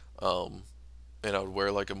 Um, and I would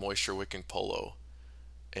wear like a moisture wicking polo,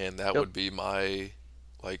 and that yep, would be my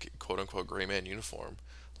like quote unquote gray man uniform,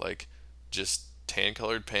 like just tan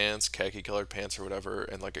colored pants, khaki colored pants or whatever,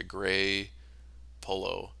 and like a gray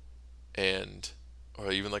polo and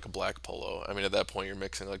or even like a black polo. I mean, at that point, you're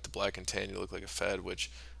mixing like the black and tan. You look like a Fed,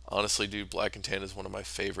 which honestly, dude, black and tan is one of my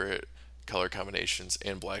favorite color combinations,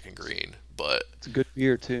 and black and green. But it's a good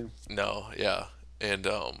year too. no, yeah, and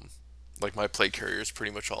like my plate carrier is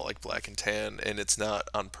pretty much all like black and tan, and it's not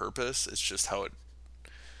on purpose. It's just how it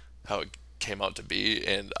came out to be,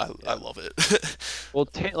 and I Yeah. love it. Well,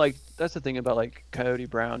 tan, like that's the thing about like Coyote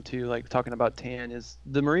Brown too. Like talking about tan is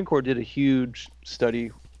the Marine Corps did a huge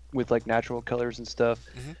study with like natural colors and stuff,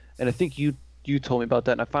 Hmm. and I think you told me about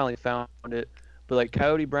that, and I finally found it. But like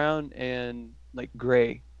Coyote Brown and like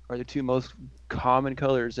gray are the two most common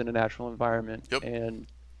colors in a natural environment, Yep. and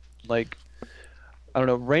like I don't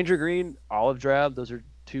know, Ranger Green, Olive Drab, those are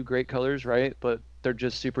two great colors, right? But they're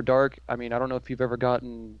just super dark. I mean, I don't know if you've ever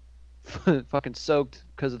gotten fucking soaked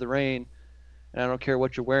because of the rain, and I don't care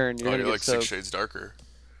what you're wearing, you're Oh, gonna you're get like six soaked. shades darker.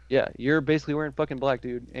 Yeah, you're basically wearing fucking black,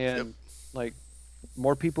 dude. Yep. And like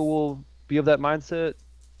more people will be of that mindset.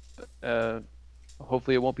 Uh,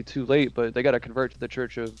 hopefully it won't be too late, but they got to convert to the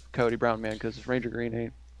Church of Coyote Brown, man, because Ranger Green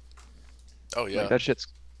ain't Oh like yeah. that shit's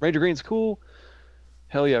Ranger Green's cool.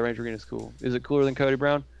 Hell yeah, Ranger Green is cool. Is it cooler than Coyote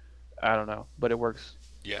Brown? I don't know, but it works.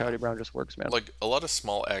 Yeah. Coyote Brown just works, man. Like a lot of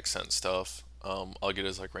small accent stuff. I'll get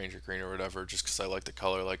as like Ranger Green or whatever, just because I like the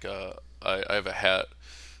color. Like I have a hat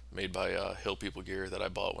made by Hill People Gear that I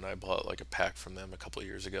bought when I bought like a pack from them a couple of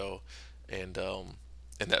years ago, and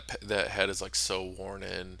that hat is like so worn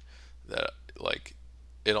in that like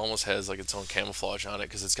it almost has like its own camouflage on it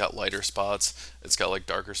because it's got lighter spots, it's got like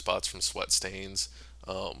darker spots from sweat stains.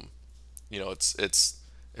 Um, it's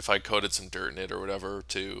if I coated some dirt in it or whatever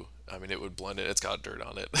too, I mean it would blend it. It's got dirt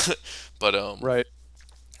on it, but Right.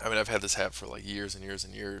 I mean I've had this hat for like years and years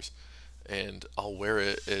and years, and I'll wear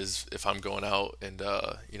it as if I'm going out and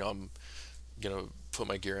I'm gonna put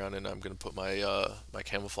my gear on and I'm gonna put my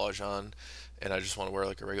camouflage on, and I just want to wear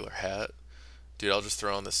like a regular hat, dude. I'll just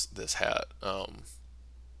throw on this hat,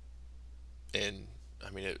 and I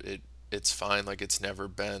mean it's fine. Like it's never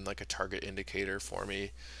been like a target indicator for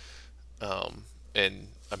me. And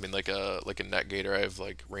I mean like a net gator. I have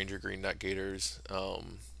like Ranger Green net gators.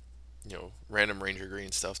 Random Ranger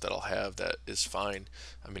Green stuff that I'll have that is fine.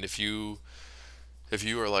 I mean if you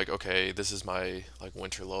are like, okay, this is my like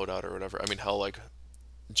winter loadout or whatever. I mean, hell, like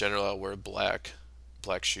generally I'll wear black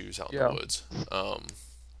shoes out in the Yeah. woods.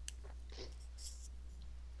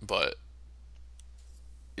 But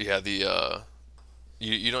yeah, the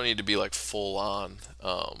you don't need to be like full on.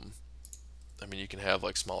 I mean, you can have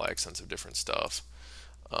like small accents of different stuff.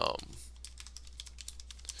 Um,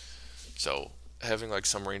 so having like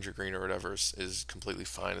some Ranger Green or whatever is completely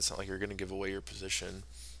fine. It's not like you're gonna give away your position.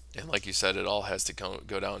 And like you said, it all has to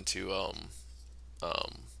go down to um,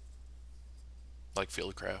 like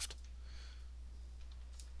fieldcraft.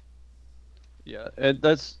 Yeah, and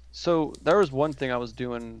that's so there was one thing I was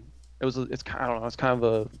doing. It's kind I don't know, it's kind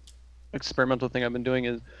of a experimental thing I've been doing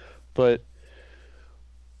is but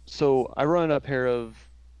so I run a pair of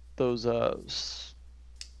those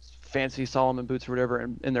fancy Solomon boots or whatever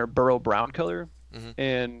in their burrow brown color. Hmm.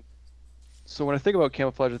 And so when I think about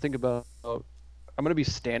camouflage, I think about I'm gonna be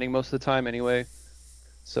standing most of the time anyway.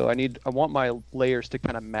 So I want my layers to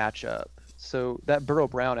kind of match up. So that burrow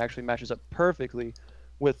brown actually matches up perfectly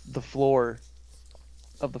with the floor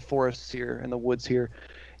of the forests here and the woods here.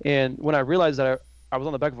 And when I realized that I was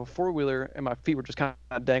on the back of a four wheeler and my feet were just kind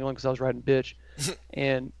of dangling because I was riding bitch,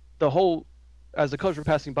 and the whole as the colors were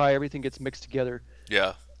passing by, everything gets mixed together,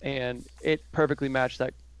 Yeah. and it perfectly matched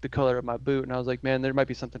that the color of my boot. And I was like, man, there might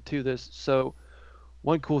be something to this. So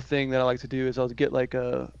one cool thing that I like to do is I'll get like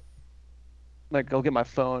I'll get my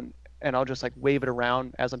phone and I'll just like wave it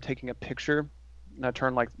around as I'm taking a picture. And I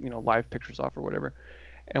turn like, live pictures off or whatever.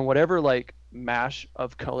 And whatever like mash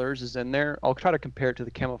of colors is in there, I'll try to compare it to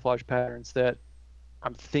the camouflage patterns that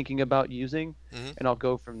I'm thinking about using, Hmm. and I'll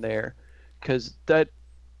go from there. Because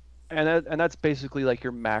that's basically like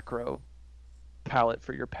your macro palette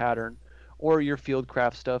for your pattern or your field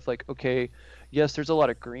craft stuff. Like, okay, yes, there's a lot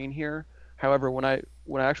of green here. However, when I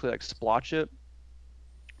actually like splotch it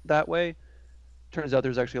that way, turns out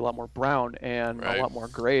there's actually a lot more brown and a Right. lot more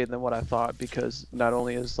gray than what I thought, because not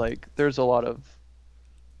only is like there's a lot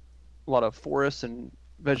of forests and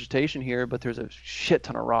vegetation here, but there's a shit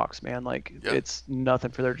ton of rocks, man. Like Yep. it's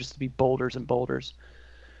nothing for there just to be boulders and boulders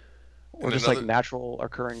or And just like another natural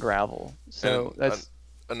occurring gravel. So and an, that's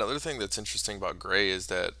another thing that's interesting about gray is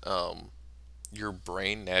that your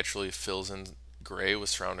brain naturally fills in gray with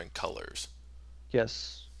surrounding colors.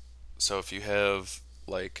 yes. So if you have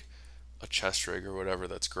like a chest rig or whatever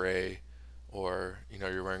that's gray, or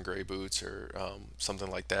you're wearing gray boots or something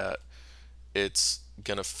like that, it's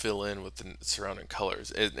gonna fill in with the surrounding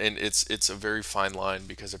colors. And it's a very fine line,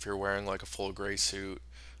 because if you're wearing like a full gray suit,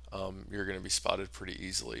 you're gonna be spotted pretty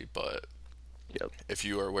easily. But Yep. if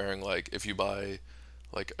you are wearing like if you buy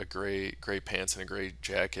like a gray pants and a gray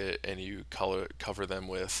jacket, and you cover them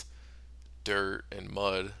with dirt and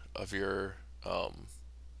mud of your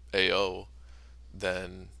AO,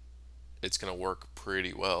 then it's gonna work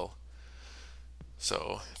pretty well.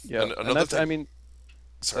 So, Yeah. and And another that's I thing. mean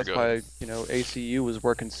Sorry, that's go ahead. why, ACU was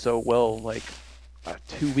working so well like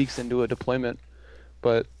 2 weeks into a deployment.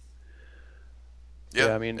 But Yeah,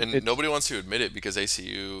 yeah, I mean and it's nobody wants to admit it, because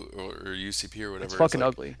ACU or UCP or it's whatever is fucking like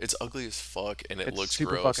ugly. it's ugly as fuck, and it It's looks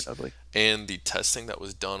super fucking gross. ugly. And the testing that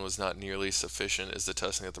was done was not nearly sufficient as the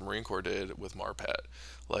testing that the Marine Corps did with MARPAT.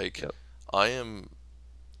 Like, Yep. I am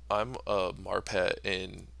I'm a MARPAT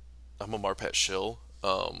I'm a MARPAT shill.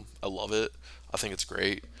 I love it. I think it's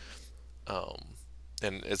great. Um,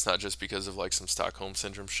 and it's not just because of like some Stockholm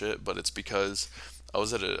syndrome shit, but it's because I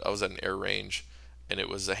was at an air range, and it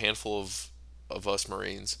was a handful of us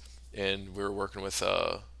Marines, and we were working with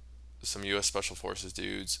some U.S. Special Forces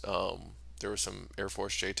dudes. There were some Air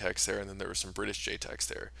Force JTACs there, and then there were some British JTACs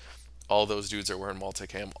there. All those dudes are wearing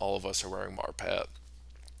multicam. All of us are wearing MARPAT,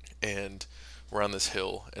 and we're on this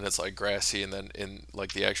hill, and it's like grassy, and then in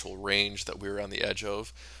like the actual range that we were on the edge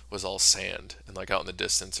of was all sand, and like out in the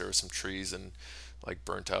distance there were some trees and like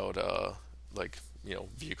burnt out like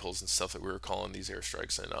vehicles and stuff that we were calling these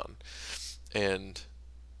airstrikes in on. And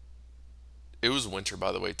it was winter,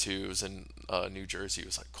 by the way, too. It was in New Jersey. It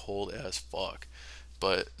was like cold as fuck.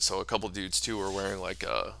 But so a couple dudes too were wearing like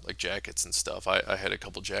jackets and stuff. I had a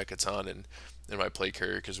couple jackets on in my plate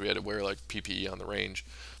carrier, because we had to wear like PPE on the range.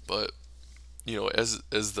 But as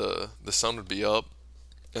the sun would be up,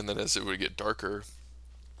 and then as it would get darker,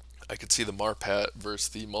 I could see the Marpat versus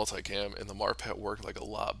the multicam, and the Marpat worked like a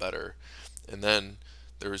lot better. And then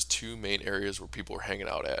there was two main areas where people were hanging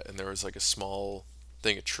out at, and there was like a small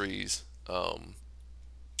thing of trees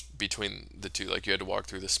between the two. Like, you had to walk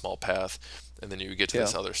through this small path, and then you would get to Yeah.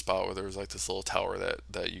 this other spot where there was like this little tower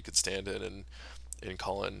that you could stand in and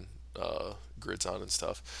call in grids on and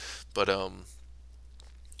stuff. But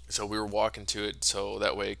so we were walking to it so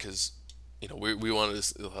that way, because we wanted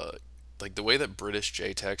to like the way that British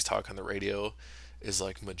JTACs talk on the radio is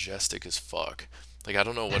like majestic as fuck. Like, I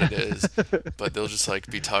don't know what it is, but they'll just like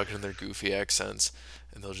be talking in their goofy accents,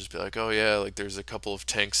 and they'll just be like, "Oh yeah, like there's a couple of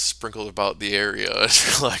tanks sprinkled about the area."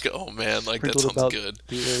 It's like, "Oh man, like that Sprinkled sounds about good."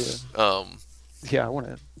 the area. Um, Yeah, I want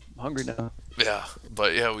to. I'm hungry now. yeah,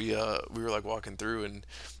 but yeah, we were like walking through, and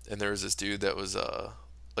there was this dude that was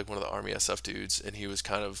like one of the Army SF dudes, and he was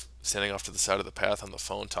kind of standing off to the side of the path on the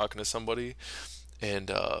phone talking to somebody. And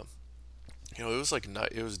it was like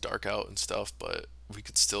night, it was dark out and stuff, but we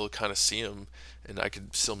could still kind of see him, and I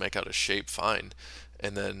could still make out his shape fine.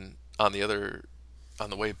 And then on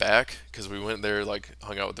the way back, because we went there, like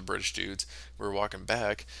hung out with the British dudes, we were walking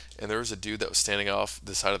back, and there was a dude that was standing off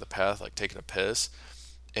the side of the path like taking a piss,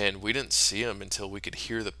 and we didn't see him until we could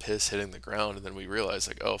hear the piss hitting the ground, and then we realized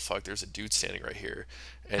like, oh fuck, there's a dude standing right here.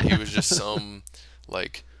 And he was just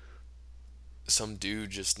like some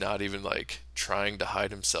dude, just not even like trying to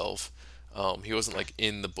hide himself. He wasn't like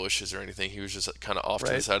in the bushes or anything. He was just like, kind of off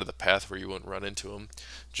to the Right. side of the path where you wouldn't run into him,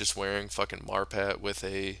 just wearing fucking Marpat with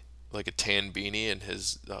a like a tan beanie and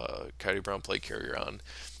his Coyote Brown plate carrier on,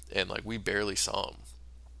 and like we barely saw him.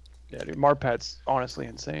 Yeah, dude. Marpat's honestly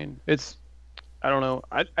insane. I don't know.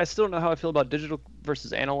 I still don't know how I feel about digital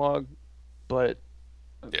versus analog, but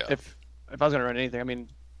Yeah, if I was gonna run anything, I mean,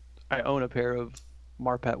 I own a pair of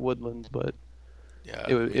Marpat Woodlands, but Yeah,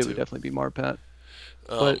 me it would too. definitely be Marpat.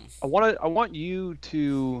 But Um, I want you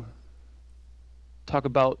to talk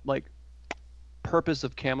about like purpose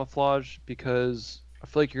of camouflage because I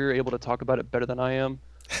feel like you're able to talk about it better than I am.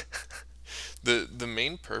 the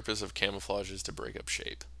main purpose of camouflage is to break up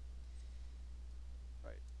shape,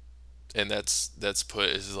 Right. and that's put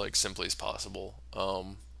as like simply as possible.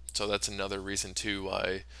 So that's another reason too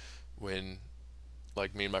why when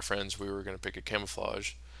like me and my friends we were gonna pick a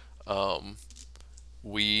camouflage, um,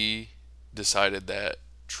 we decided that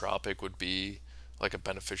tropic would be like a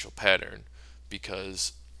beneficial pattern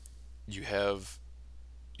because you have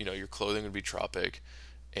your clothing would be tropic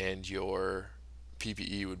and your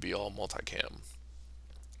PPE would be all multicam.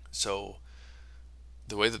 So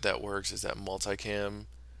the way that that works is that multicam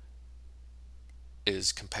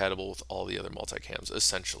is compatible with all the other multicams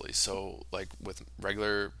essentially. So like with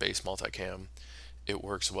regular base multicam, it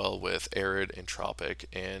works well with arid and tropic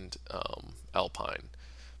and alpine.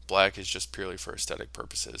 Black is just purely for aesthetic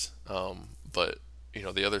purposes. But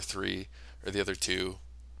the other three or the other two,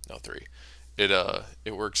 no three,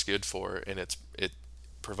 it works good for, and it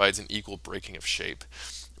provides an equal breaking of shape,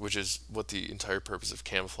 which is what the entire purpose of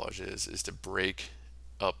camouflage is to break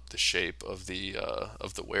up the shape of the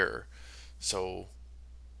wearer. So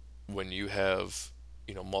when you have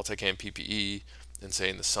multicam PPE, and say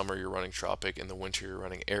in the summer you're running tropic, in the winter you're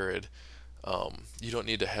running arid, you don't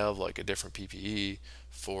need to have like a different PPE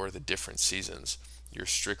for the different seasons. You're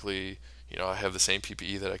strictly, I have the same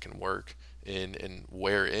PPE that I can work in and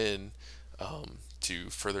wear in, to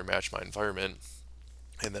further match my environment,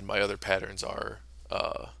 and then my other patterns are,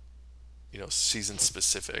 season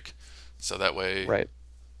specific. So that way, Right.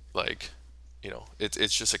 like,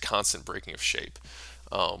 it's just a constant breaking of shape.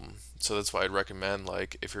 So that's why I'd recommend,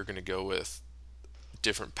 like, if you're going to go with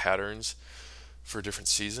different patterns for different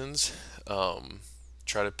seasons,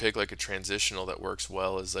 try to pick like a transitional that works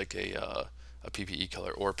well as like a PPE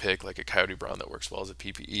color, or pick like a coyote brown that works well as a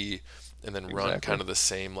PPE, and then run kind Exactly. of the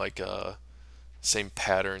same like same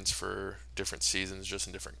patterns for different seasons, just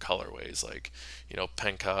in different colorways, like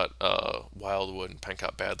Pencott Wildwood and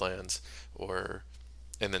Pencott Badlands, or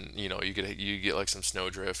and then you get like some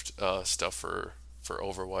snowdrift stuff for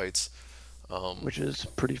overwhites. Um, Which is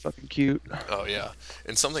pretty fucking cute. oh yeah,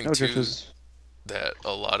 and something Snowdrift too is that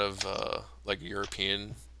a lot of like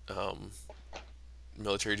European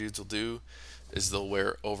military dudes will do is they'll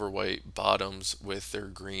wear overwhite bottoms with their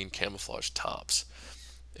green camouflage tops.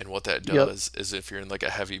 And what that yep. does is if you're in like a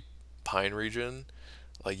heavy pine region,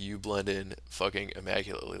 like you blend in fucking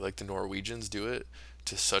immaculately. Like the Norwegians do it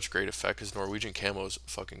to such great effect because Norwegian camo's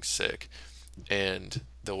fucking sick. And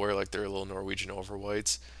they'll wear like their little Norwegian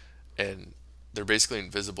overwhites, and they're basically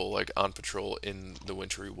invisible like on patrol in the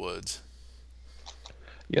wintry woods.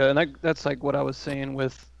 Yeah, and that's like what I was saying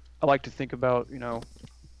with I like to think about,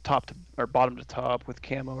 top to or bottom to top with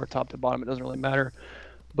camo or top to bottom, it doesn't really matter.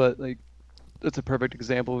 But like that's a perfect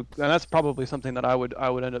example. And that's probably something that I would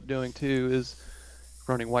end up doing too is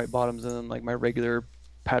running white bottoms and then like my regular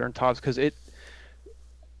pattern tops because it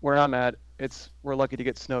where I'm at, we're lucky to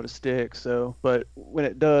get snow to stick, so but when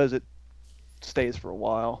it does, it stays for a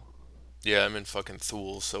while. Yeah, I'm in fucking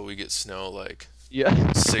Thule, so we get snow like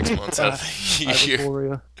Yeah. 6 months out of the year.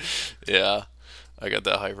 Hyperborea. Yeah, I got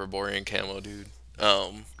that Hyperborean camo, dude.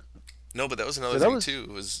 Um, no, but that was another Yeah, that thing was too.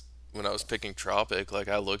 Was when I was picking Tropic, like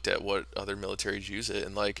I looked at what other militaries use it,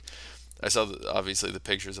 and like I saw obviously the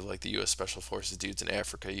pictures of like the U.S. Special Forces dudes in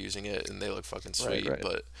Africa using it, and they look fucking right, sweet. right.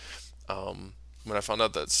 But when I found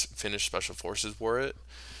out that Finnish Special Forces wore it,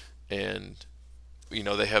 and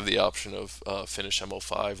they have the option of Finnish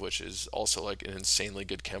MO5, which is also like an insanely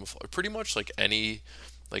good camouflage. Pretty much like any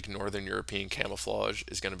like Northern European camouflage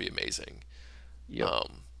is going to be amazing. Yep.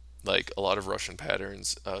 Um, like a lot of Russian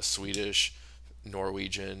patterns, Swedish,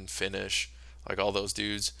 Norwegian, Finnish, like all those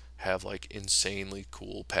dudes have like insanely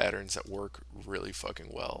cool patterns that work really fucking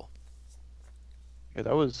well. Yeah,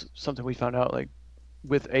 that was something we found out like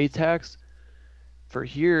with ATAX for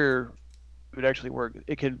here it would actually work.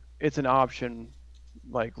 It's an option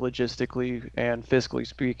like logistically and fiscally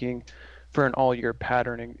speaking for an all year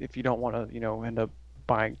patterning if you don't want to, end up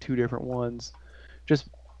buying two different ones just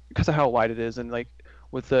because of how light it is and like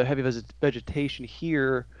with the heavy vegetation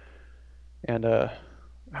here and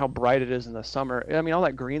how bright it is in the summer. I mean, all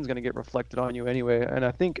that green's going to get reflected on you anyway. And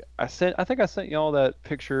I think I sent y'all that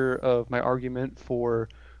picture of my argument for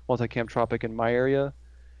multicam tropic in my area,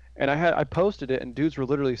 and I posted it, and dudes were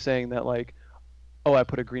literally saying that like, oh, I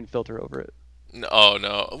put a green filter over it, No, oh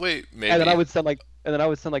no, wait, and then I maybe would send like, and then I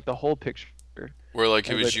would send like the whole picture, where like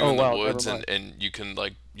and it it'd be was like, you oh in the wow, never woods, mind. and you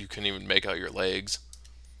couldn't even make out your legs.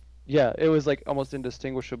 Yeah, it was like almost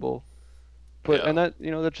indistinguishable. But Yeah. and that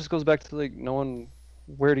that just goes back to like knowing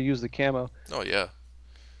where to use the camo. Oh yeah.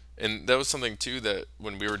 And that was something too that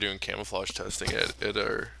when we were doing camouflage testing at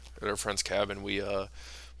our friend's cabin, we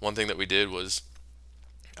one thing that we did was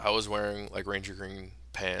I was wearing like Ranger Green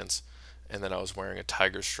pants, and then I was wearing a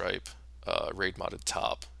tiger stripe raid modded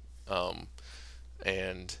top. Um,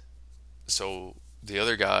 and so the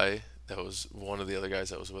other guy that was one of the other guys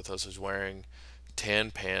that was with us was wearing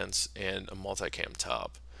tan pants and a multicam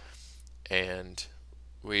top. And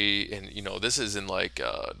this is in like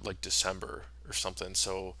December or something,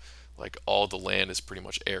 so like all the land is pretty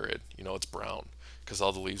much arid. It's brown because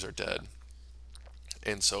all the leaves are dead.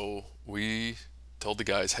 And so we told the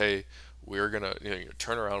guys, hey, we're gonna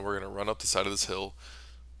turn around, we're gonna run up the side of this hill,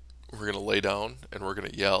 we're gonna lay down, and we're gonna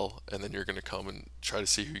yell, and then you're gonna come and try to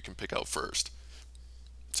see who you can pick out first.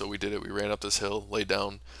 So we did it. We ran up this hill, laid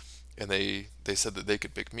down, and they said that they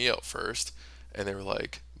could pick me out first, and they were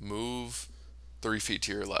like, move 3 feet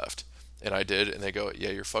to your left. And I did, and they go, yeah,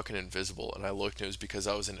 you're fucking invisible. And I looked, and it was because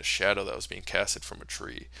I was in a shadow that was being casted from a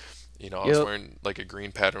tree. I was Yep. wearing like a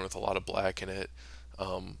green pattern with a lot of black in it,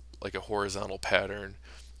 like a horizontal pattern.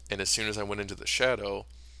 And as soon as I went into the shadow,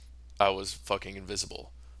 I was fucking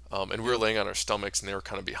invisible. And we were Yep. laying on our stomachs, and they were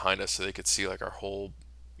kind of behind us, so they could see like our whole,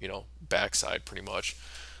 backside pretty much.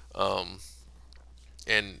 Um,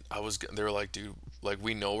 and they were like, dude, like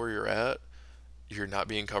we know where you're at. You're not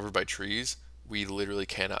being covered by trees. We literally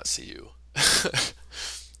cannot see you.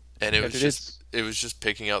 And Yeah, dude. It's it was just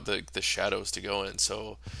picking out the shadows to go in.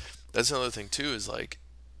 So that's another thing too is like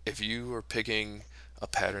if you are picking a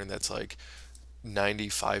pattern that's like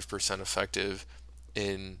 95% effective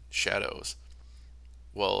in shadows,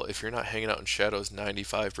 well, if you're not hanging out in shadows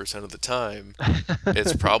 95% of the time,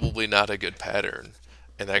 it's probably not a good pattern.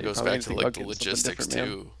 And yeah, that you goes probably back need to to think like about the getting something logistics different,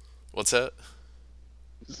 man. too. What's that?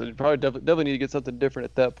 So you probably definitely need to get something different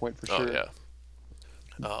at that point for Oh sure. yeah.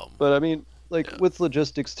 Um, But I mean, like yeah. with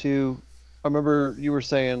logistics too, I remember you were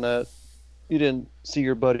saying that you didn't see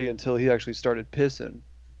your buddy until he actually started pissing.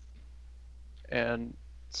 And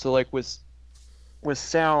so like with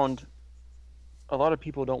sound, a lot of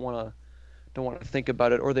people don't want to think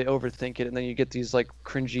about it, or they overthink it, and then you get these like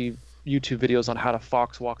cringy YouTube videos on how to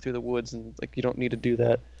fox walk through the woods, and like you don't need to do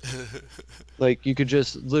that. Like you could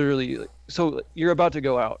just literally so you're about to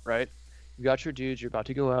go out, right? You got your dudes, you're about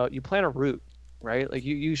to go out, you plan a route, right? Like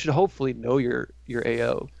you should hopefully know your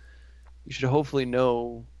AO. You should hopefully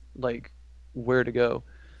know like where to go.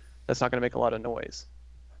 That's not going to make a lot of noise.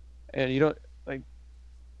 And you don't like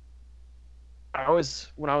I always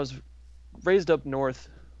when I was raised up north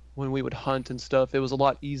when we would hunt and stuff, it was a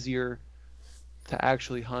lot easier to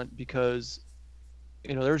actually hunt because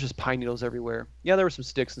there was just pine needles everywhere. Yeah, there were some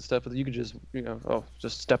sticks and stuff, but you could just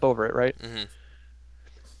just step over it, right? Hmm.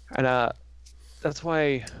 And that's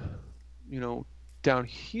why you know down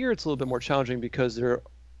here it's a little bit more challenging because there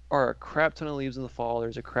are a crap ton of leaves in the fall.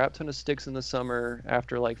 There's a crap ton of sticks in the summer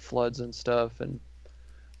after like floods and stuff, and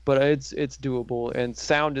but it's doable. And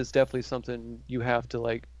sound is definitely something you have to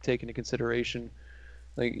like take into consideration.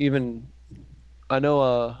 Like even I know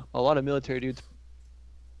a lot of military dudes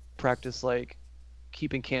practice like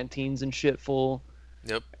keeping canteens and shit full,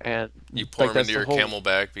 Yep. and You pour like them that's into the your whole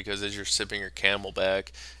Camelback because as you're sipping your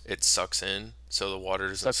Camelback, it sucks in, so the water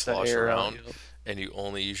doesn't sucks that slosh air out. around, and you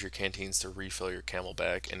only use your canteens to refill your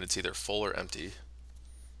Camelback, and it's either full or empty.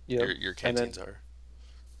 Yep. Your And then canteens are.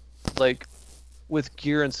 like with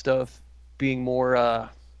gear and stuff being more I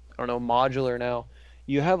don't know, modular now,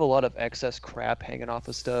 you have a lot of excess crap hanging off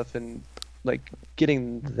of stuff, and like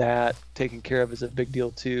getting that taken care of is a big deal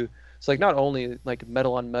too. It's like not only like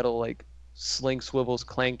metal on metal like sling swivels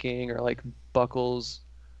clanking or like buckles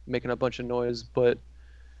making a bunch of noise, but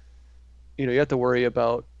you have to worry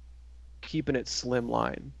about keeping it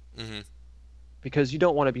slimline Hmm. because you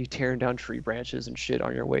don't want to be tearing down tree branches and shit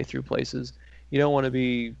on your way through places. You don't want to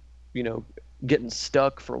be, you know, getting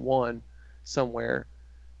stuck for one somewhere.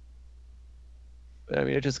 But I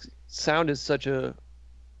mean, it just sound is such a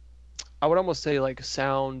I would almost say like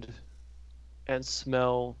sound and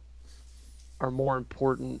smell are more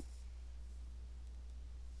important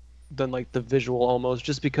than like the visual almost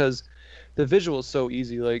just because the visual is so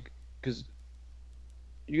easy like because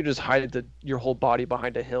you can just hide your whole body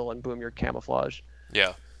behind a hill and boom you're camouflage.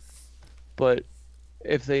 Yeah. But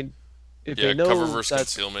if they if Yeah. they Cover know versus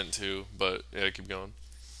that's concealment too, but yeah, keep going.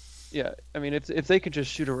 yeah, I mean if they could just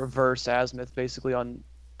shoot a reverse azimuth basically on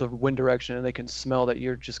the wind direction and they can smell that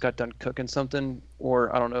you're just got done cooking something,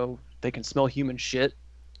 or I don't know, they can smell human shit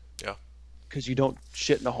Yeah. because you don't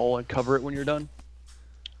shit in a hole and cover it when you're done.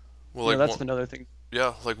 Well, like That's one. another thing.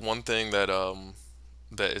 Yeah, like one thing that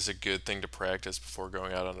that is a good thing to practice before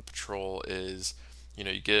going out on a patrol is,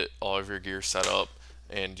 you get all of your gear set up,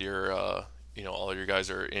 and all of your guys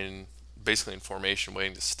are in basically in formation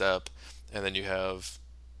waiting to step, and then you have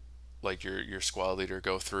like your squad leader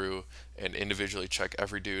go through and individually check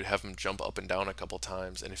every dude, have them jump up and down a couple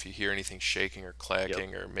times, and if you hear anything shaking or Yep.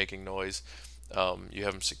 clacking or making noise, you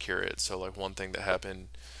have them secure it. So like one thing that happened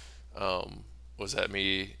was that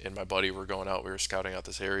me and my buddy were going out, we were scouting out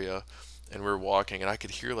this area, and we were walking, and I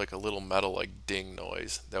could hear like a little metal like ding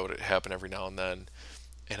noise that would happen every now and then,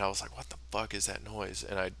 and I was like, "What the fuck is that noise?"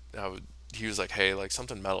 And he was like, "Hey, like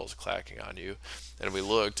something metal is clacking on you," and we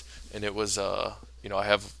looked, and it was I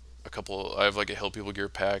have like a Hill People gear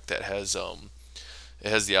pack that has it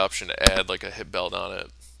has the option to add like a hip belt on it,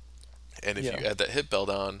 and if you Yeah. add that hip belt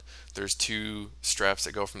on, there's two straps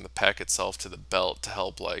that go from the pack itself to the belt to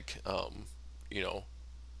help like you know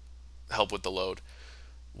help with the load.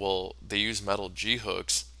 Well, they use metal G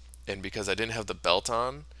hooks, and because I didn't have the belt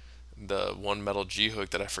on, the one metal G hook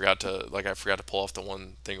that I forgot to pull off the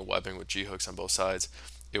one thing of webbing with G hooks on both sides,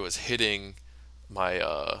 it was hitting my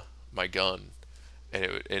gun, and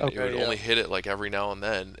it would Okay. Yeah. only hit it like every now and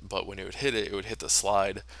then. But when it would hit it, it would hit the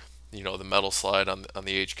slide, the metal slide on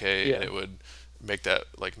the HK, and Yeah. it would make that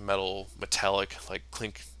like metallic like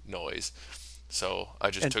clink noise. So I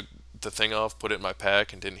just And took the thing off, put it in my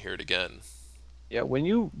pack, and didn't hear it again. yeah, when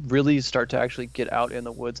you really start to actually get out in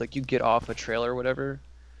the woods, like you get off a trail or whatever,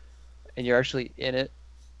 and you're actually in it,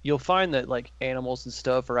 you'll find that like animals and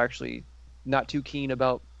stuff are actually not too keen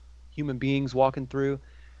about human beings walking through,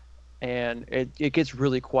 and it gets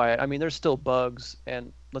really quiet. I mean, there's still bugs,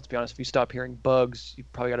 and let's be honest, if you stop hearing bugs, you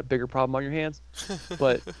probably got a bigger problem on your hands.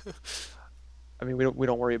 But I mean, we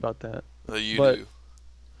don't worry about that. You But do.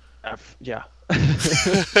 yeah.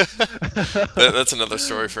 That's another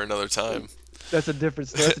story for another time. That's a different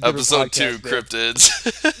story. That's a different Episode two, podcast, man.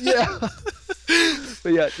 cryptids. Yeah.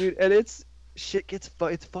 But yeah, dude, and it's shit gets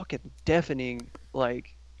it's fucking deafening.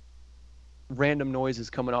 Like random noises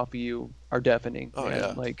coming off of you are deafening, Oh man.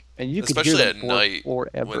 yeah, Like, and you could hear especially them at for night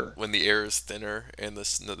forever. when the air is thinner and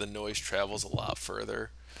the noise travels a lot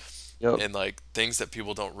further. Yep. And like things that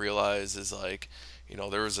people don't realize is like,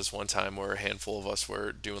 there was this one time where a handful of us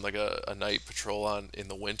were doing like a night patrol on in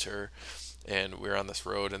the winter, and we were on this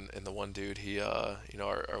road, and the one dude, he our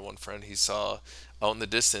one friend, he saw out in the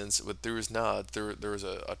distance with through his nod, there was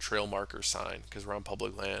a trail marker sign because we're on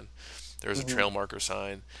public land. There was a Hmm. trail marker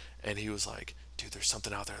sign, and he was like, dude, there's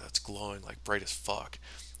something out there that's glowing like bright as fuck.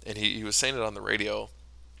 And he was saying it on the radio.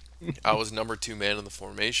 I was number two man in the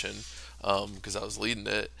formation because I was leading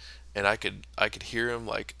it, and I could hear him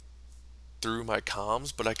like through my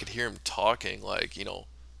comms, but I could hear him talking like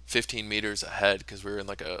 15 meters ahead because we were in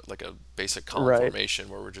like a basic column Right. formation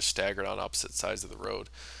where we're just staggered on opposite sides of the road.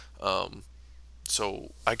 Um,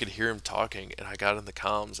 so I could hear him talking, and I got in the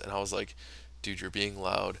comms, and I was like, "Dude, you're being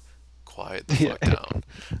loud. Quiet the Yeah. fuck down."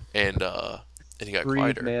 And he got Breathe,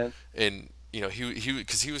 quieter, man. and he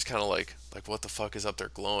because he was kind of like what the fuck is up there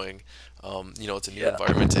glowing? It's a new Yeah.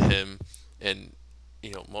 environment to him, and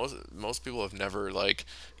most people have never like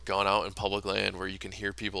gone out in public land where you can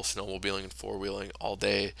hear people snowmobiling and four wheeling all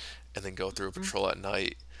day, and then go through a Mhm. patrol at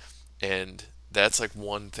night, and that's like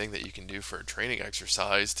one thing that you can do for a training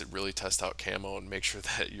exercise to really test out camo and make sure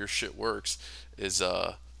that your shit works is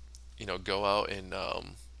go out and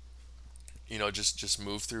just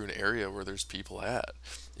move through an area where there's people at.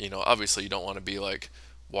 Obviously you don't want to be like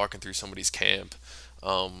walking through somebody's camp,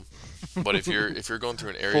 um, but if you're going through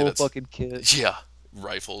an area Full that's fucking kit. yeah,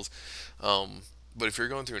 rifles, but if you're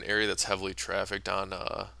going through an area that's heavily trafficked on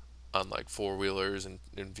like four wheelers and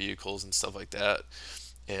vehicles and stuff like that,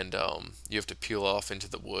 and you have to peel off into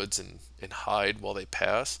the woods and hide while they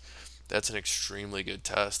pass, that's an extremely good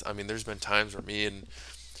test. I mean, there's been times where me and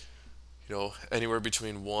anywhere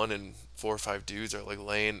between one and 4 or 5 dudes are like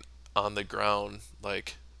laying on the ground,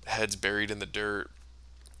 like heads buried in the dirt,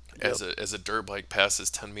 Yep. as a dirt bike passes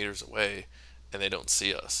 10 meters away, and they don't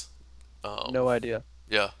see us. Um, No idea.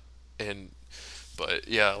 yeah, and but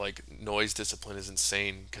yeah, like noise discipline is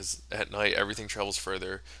insane because at night everything travels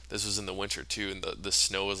further. This was in the winter too, and the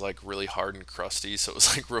snow was like really hard and crusty, so it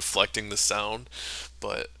was like reflecting the sound.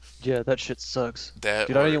 But Yeah, that shit sucks. that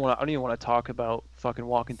Dude, or I don't even want to talk about fucking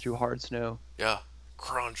walking through hard snow. yeah,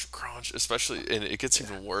 crunch, crunch, especially, and it gets Yeah.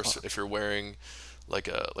 even worse Fuck. if you're wearing like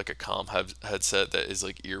a headset that is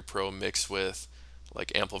like ear pro mixed with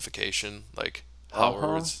like amplification, like Uh-huh.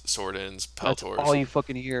 Howards, Swordins, That's all Peltors. you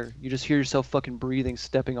fucking hear. You just hear yourself fucking breathing,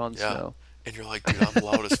 stepping on Yeah. snow. And you're like, dude, I'm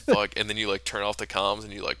loud as fuck. And then you like turn off the comms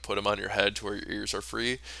and you like put them on your head to where your ears are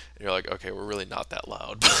free. And you're like, okay, we're really not that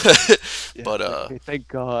loud. Yeah, But it's like, okay, thank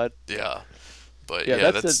God. yeah. But Yeah,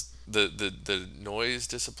 yeah, that's the that's the noise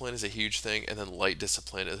discipline is a huge thing, and then light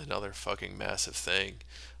discipline is another fucking massive thing.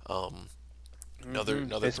 Um, another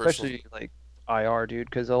personal, especially like IR, dude,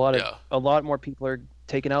 because yeah, a lot more people are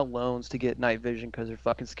taking out loans to get night vision because they're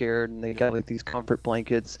fucking scared and they got like these comfort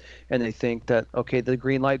blankets and they think that okay, the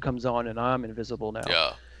green light comes on and I'm invisible now,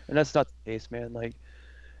 yeah, and that's not the case, man. Like,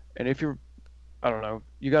 and if you're, I don't know,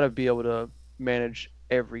 you got to be able to manage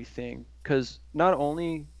everything because not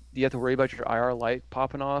only do you have to worry about your IR light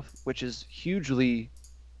popping off, which is hugely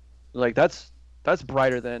like that's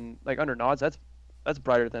brighter than like under nods. That's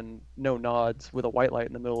brighter than no nods with a white light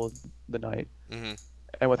in the middle of the night. hmm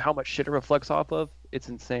And with how much shit it reflects off of, it's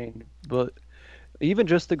insane. But even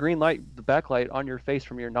just the green light, the backlight on your face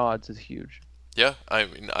from your nods is huge. yeah. I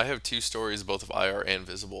mean, I have two stories, both of IR and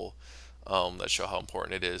visible, that show how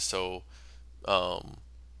important it is. So, um,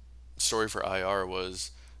 story for IR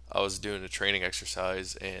was I was doing a training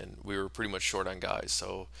exercise and we were pretty much short on guys.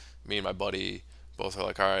 So me and my buddy both are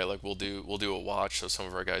like, all right, like we'll do a watch so some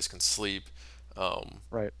of our guys can sleep,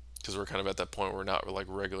 Right. because we're kind of at that point where we're not like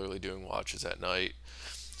regularly doing watches at night.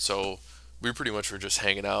 So we pretty much were just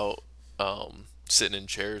hanging out, sitting in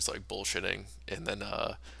chairs like bullshitting, and then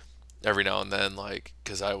every now and then like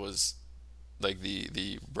because I was like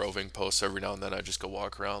the roving post, so every now and then I just go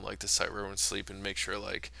walk around like the site where everyone's sleeping and make sure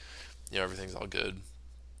like everything's all good.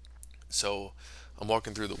 So I'm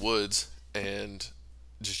walking through the woods and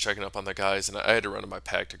just checking up on the guys, and I had to run to my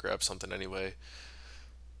pack to grab something anyway.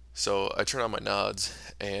 So I turn on my nods,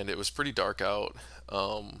 and it was pretty dark out,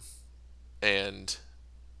 and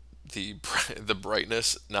the the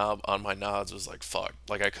brightness knob on my nods was like fuck,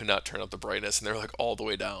 like I could not turn up the brightness, and they were like all the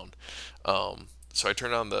way down. So I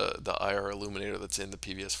turned on the IR illuminator that's in the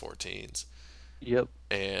PVS 14s, Yep.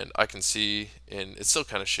 and I can see, and it's still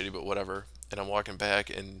kind of shitty, but whatever. And I'm walking back,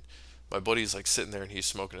 and my buddy's like sitting there, and he's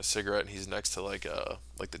smoking a cigarette, and he's next to like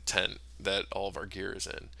the tent that all of our gear is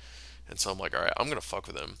in. And so I'm like, all right, I'm gonna fuck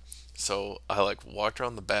with him. So I like walked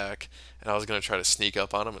around the back, and I was gonna try to sneak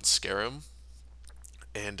up on him and scare him.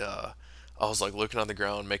 And I was like looking on the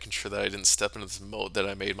ground, making sure that I didn't step into this moat that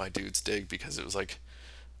I made my dudes dig, because it was like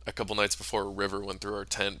a couple nights before a river went through our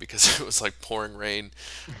tent because it was like pouring rain.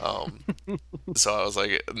 Um, so I was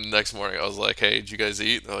like, next morning, I was like, hey, did you guys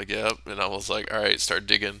eat? They're like, yep. And I was like, all right, start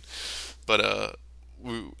digging. But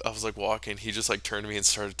I was like walking. He just like turned to me and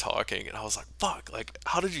started talking, and I was like, fuck, like,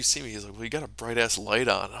 how did you see me? He's like, well, you got a bright ass light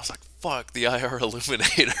on. And I was like, fuck, the IR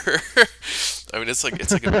illuminator. I mean, it's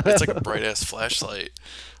like a bright ass flashlight.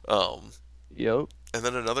 Um, Yep. and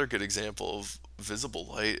then another good example of visible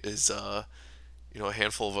light is a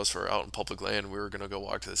handful of us were out in public land. We were gonna go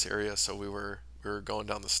walk to this area, so we were going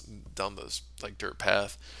down this like dirt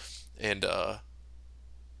path, and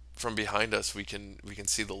from behind us we can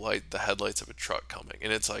see the headlights of a truck coming,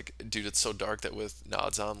 and it's like, dude, it's so dark that with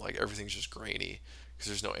nods on, like everything's just grainy because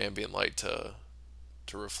there's no ambient light to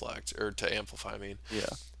reflect or to amplify. I mean, Yeah.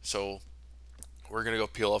 so we're gonna go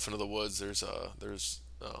peel off into the woods. There's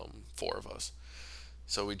four of us,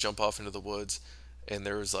 so we jump off into the woods, and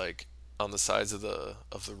there was like on the sides of the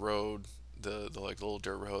road, the like little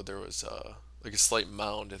dirt road, there was like a slight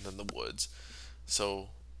mound and then the woods. So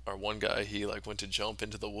our one guy, he like went to jump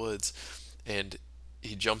into the woods, and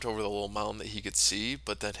he jumped over the little mound that he could see,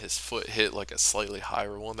 but then his foot hit like a slightly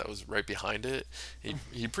higher one that was right behind it.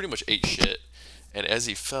 He pretty much ate shit, and as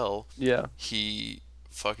he fell, Yeah. he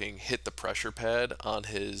fucking hit the pressure pad on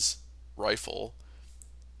his rifle,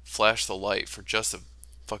 flashed the light for just a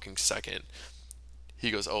fucking second. He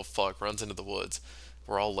goes, "Oh fuck!" Runs into the woods.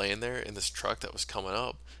 We're all laying there in this truck that was coming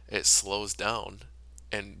up. It slows down,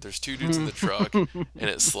 and there's two dudes in the truck, and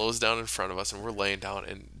it slows down in front of us, and we're laying down.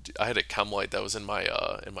 And I had a chem light that was in my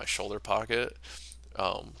shoulder pocket,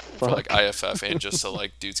 for like Fuck. IFF and just so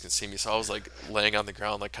like dudes can see me. So I was like laying on the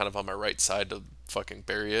ground, like kind of on my right side to fucking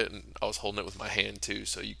bury it, and I was holding it with my hand too,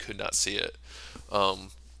 so you could not see it. Um,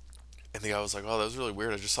 and the guy was like, "Oh, that was really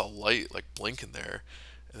weird. I just saw light like blink in there."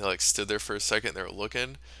 And they like stood there for a second. They were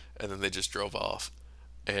looking, and then they just drove off.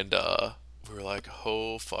 And we were like,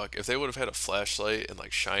 "Oh fuck!" If they would have had a flashlight and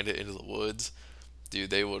like shined it into the woods, dude,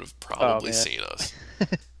 they would have Oh probably man. seen us.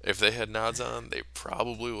 If they had nods on, they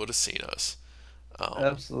probably would have seen us. Um,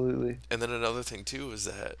 Absolutely. and then another thing too is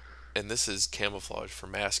that, and this is camouflage for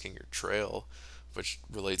masking your trail, which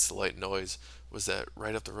relates to light and noise, was that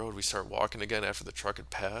right up the road we start walking again after the truck had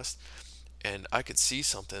passed, and I could see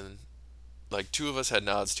something. Like two of us had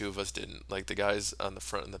nods, two of us didn't. Like the guys on the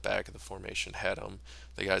front and the back of the formation had them.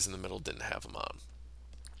 The guys in the middle didn't have them on.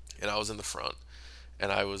 And I was in the front,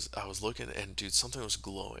 and I was looking, and dude, something was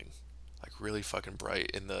glowing, like really fucking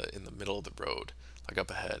bright in the middle of the road, like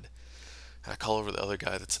up ahead. I call over the other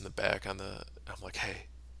guy that's in the back on the. I'm like, hey,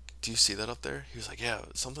 do you see that up there? He was like, yeah,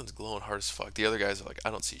 something's glowing hard as fuck. The other guys are like,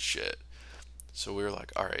 I don't see shit. So we were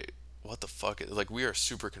like, all right, what the fuck? Like, we are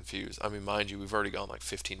super confused. I mean, mind you, we've already gone like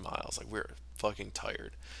 15 miles. Like, we're fucking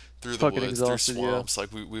tired. Through the Fucking woods, through exhausted, yeah. swamps.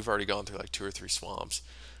 Like, we've already gone through like two or three swamps.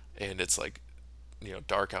 And it's like,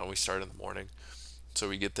 dark out and we start in the morning. So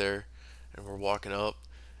we get there and we're walking up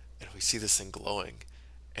and we see this thing glowing.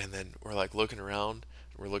 And then we're like looking around.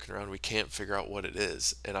 We're looking around. We can't figure out what it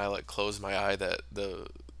is. And I like closed my eye that the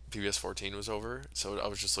PBS 14 was over. So I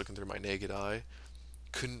was just looking through my naked eye,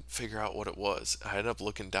 couldn't figure out what it was. I ended up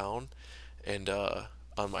looking down, and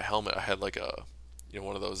on my helmet I had like a,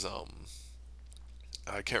 one of those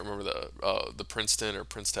I can't remember the Princeton or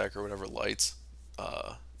Prince Tech or whatever lights.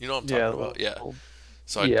 You know what I'm Yeah, talking about? Yeah.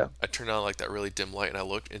 So yeah. I turned on like that really dim light and I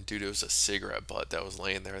looked and dude, it was a cigarette butt that was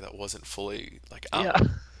laying there that wasn't fully like Yeah. out,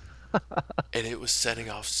 and it was setting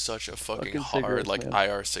off such a fucking Fucking hard cigarettes, like man.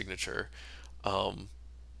 IR signature. Um,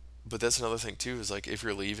 but that's another thing too is like if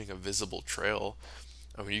you're leaving a visible trail,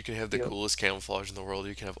 I mean, you can have the Yep. coolest camouflage in the world,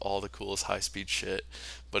 you can have all the coolest high speed shit,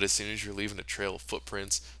 but as soon as you're leaving a trail of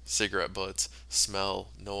footprints, cigarette butts, smell,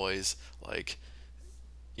 noise, like,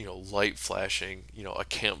 light flashing, a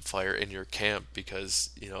campfire in your camp because,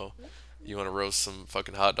 you want to roast some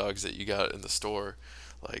fucking hot dogs that you got in the store,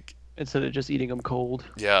 like, Instead of just eating them cold.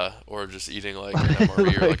 yeah, or just eating like an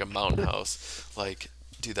MRE or like a Like, Mountain House, like,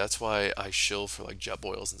 dude, that's why I shill for like jet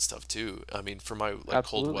boils and stuff too. I mean, for my like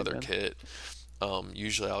cold absolutely, weather man. kit,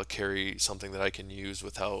 usually I'll carry something that I can use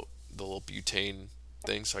without the little butane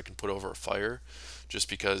thing, so I can put over a fire, just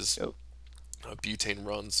because Yep. butane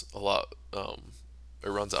runs a lot. It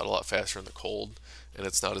runs out a lot faster in the cold, and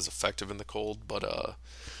it's not as effective in the cold. But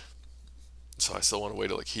so I still want a way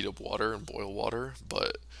to like heat up water and boil water.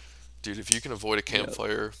 But dude, if you can avoid a Yep.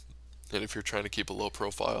 campfire, and if you're trying to keep a low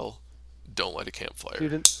profile, don't light a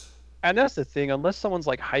campfire. Dude, and that's the thing. Unless someone's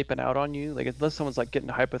like hyping out on you, like unless someone's like getting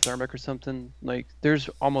hypothermic or something, like there's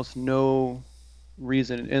almost no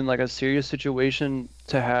reason in like a serious situation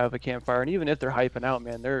to have a campfire. And even if they're hyping out,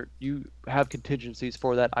 man, you have contingencies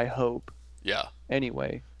for that, I hope. Yeah,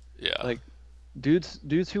 Anyway, yeah, like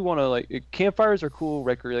dudes who want to like campfires are cool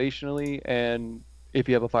recreationally and if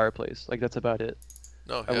you have a fireplace, like that's about it.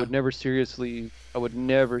 no, I yeah, would never seriously I would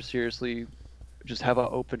never seriously just have an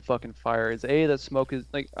open fucking fire. It's a that smoke is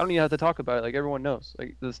like I don't even have to talk about it. Like everyone knows.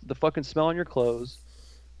 Like the fucking smell on your clothes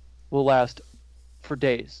will last for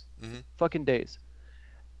days. hmm, Fucking days.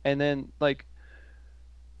 And then like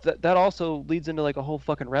that also leads into like a whole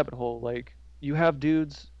fucking rabbit hole. Like you have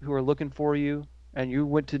dudes who are looking for you, and you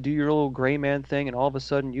went to do your little gray man thing, and all of a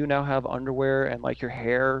sudden you now have underwear and like your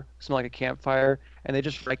hair smell like a campfire, and they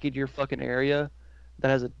just wrecked your fucking area that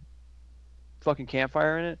has a fucking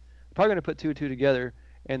campfire in it. They're probably gonna put two and two together,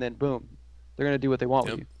 and then boom, they're gonna do what they want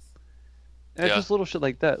with yep, you. And it's yeah, just little shit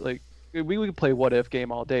like that. Like we could play what if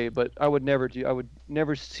game all day, but I would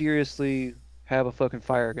never seriously have a fucking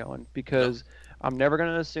fire going no. because I'm never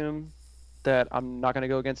gonna assume that I'm not gonna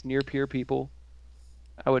go against near peer people.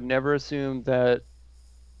 I would never assume that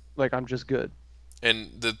like I'm just good.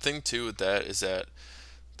 And the thing too with that is that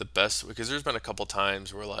the best, because there's been a couple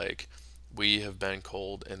times where like we have been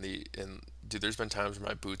cold and dude, there's been times where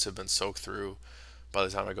my boots have been soaked through. By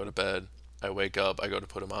the time I go to bed, I wake up, I go to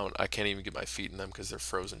put them out, I can't even get my feet in them because they're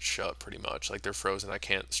frozen shut pretty much. Like they're frozen, I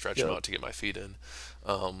can't stretch them Yep. out to get my feet in.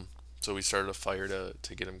 So we started a fire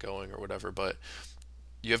to get them going or whatever, but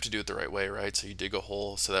you have to do it the right way, right? So you dig a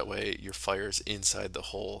hole so that way your fire's inside the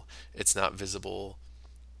hole. It's not visible,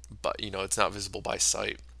 but it's not visible by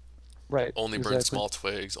sight. Right. Only burn Exactly. small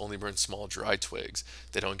twigs, only burn small dry twigs.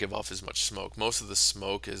 They don't give off as much smoke. Most of the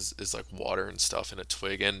smoke is like water and stuff in a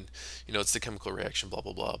twig, and it's the chemical reaction, blah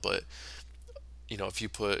blah blah. But if you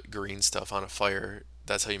put green stuff on a fire,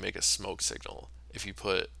 that's how you make a smoke signal. If you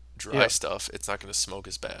put dry Yep. stuff, it's not going to smoke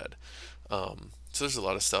as bad. So there's a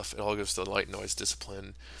lot of stuff. It all goes to the light noise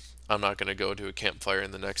discipline. I'm not going to go to a campfire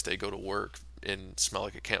and the next day go to work and smell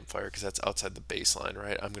like a campfire because that's outside the baseline,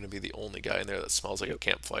 right? I'm going to be the only guy in there that smells like a Yep.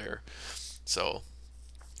 campfire. So,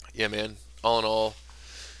 yeah, man. All in all,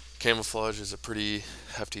 camouflage is a pretty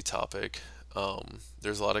hefty topic.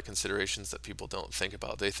 There's a lot of considerations that people don't think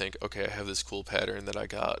about. They think, okay, I have this cool pattern that I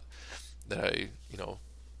got that I,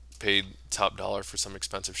 paid top dollar for some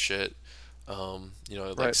expensive shit.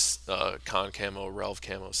 Like Right. Con Camo, Ralph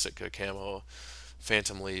Camo, Sitka Camo,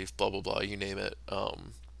 Phantom Leaf, blah blah blah, you name it.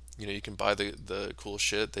 You can buy the cool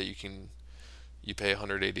shit that you pay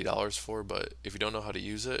 $180 for, but if you don't know how to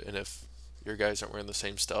use it, and if your guys aren't wearing the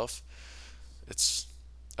same stuff, it's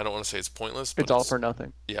I don't want to say it's pointless, but It's all it's for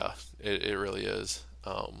nothing. yeah, it really is.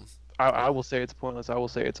 I Yeah. will say it's pointless. I will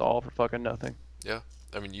say it's all for fucking nothing. Yeah.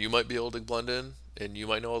 I mean, you might be able to blend in and you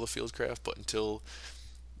might know all the field craft, but until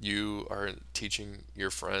you are teaching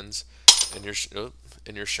your friends and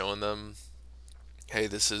and you're showing them, hey,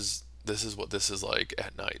 this is what this is like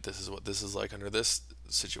at night. This is what this is like under this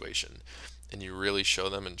situation. And you really show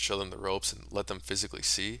them the ropes and let them physically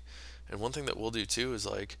see. And one thing that we'll do too is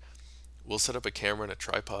like we'll set up a camera and a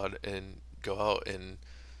tripod and go out and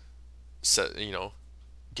set,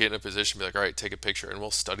 get in a position, be like, all right, take a picture, and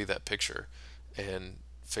we'll study that picture and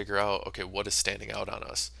figure out, okay, what is standing out on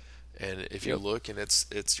us. And if you Yep. look and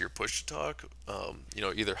it's your push to talk,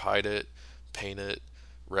 either hide it, paint it,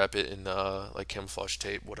 wrap it in like camouflage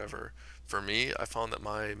tape, whatever. For me, I found that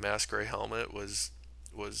my mass gray helmet was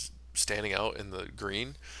standing out in the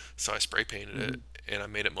green, so I spray painted it Hmm. and I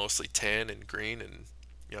made it mostly tan and green, and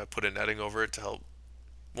I put a netting over it to help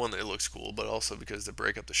one that it looks cool, but also because to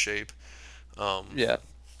break up the shape. Um, Yeah.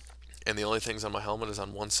 and the only things on my helmet is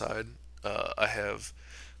on one side. I have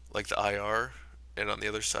like the IR, and on the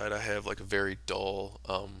other side I have like a very dull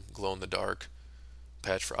glow in the dark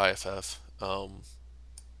patch for IFF.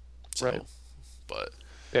 Right. So, but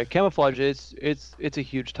Yeah. Camouflage. It's a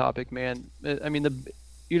huge topic, man. I mean,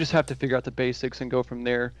 you just have to figure out the basics and go from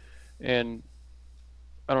there. And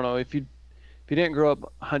I don't know if you didn't grow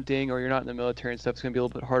up hunting or you're not in the military and stuff, it's gonna be a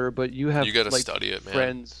little bit harder. But you you have got to like study it, man.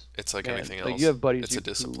 friends, It's like man. anything Like you else. have buddies It's a who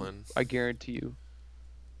discipline.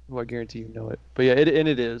 I guarantee you know it. But yeah, and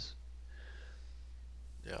it is.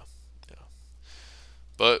 Yeah, yeah.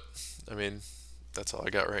 But I mean, that's all I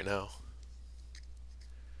got right now.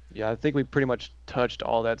 Yeah, I think we pretty much touched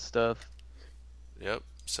all that stuff. Yep.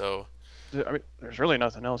 So I mean, there's really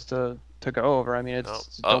nothing else to go over. I mean, no,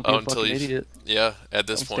 it's don't be a until fucking you, idiot. yeah. At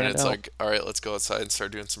this Don't point, stand it's out. like, all right, let's go outside and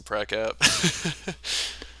start doing some prac app.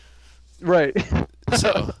 Right.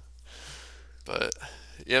 So, but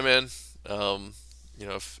yeah, man. Um,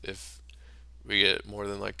 if we get more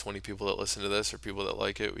than like 20 people that listen to this or people that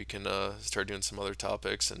like it, we can start doing some other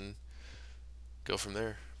topics and go from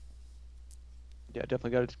there. Yeah,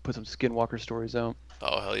 definitely got to put some Skinwalker stories out.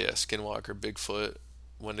 Oh hell yeah, Skinwalker, Bigfoot,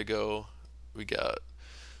 Wendigo. We got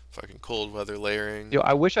fucking cold weather layering. Yo,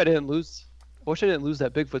 I wish I didn't lose. I wish I didn't lose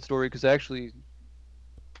that Bigfoot story because actually,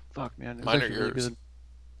 fuck, man, it was Mine are actually really yours. good.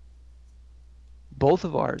 Both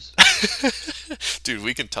of ours. Dude,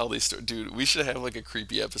 we can tell these stories. Dude, we should have like a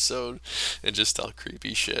creepy episode and just tell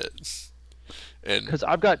creepy shit. And Because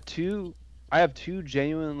I've got two. I have two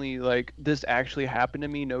genuinely like this actually happened to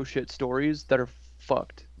me no shit stories that are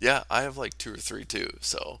fucked. yeah, I have like two or three too.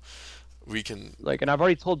 So we can. Like, and I've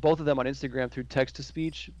already told both of them on Instagram through text to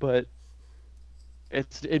speech, but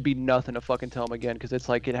it'd be nothing to fucking tell them again because it's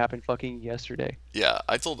like it happened fucking yesterday. Yeah,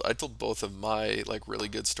 I told both of my like really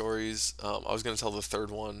good stories. I was gonna tell the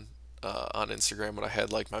third one on Instagram when I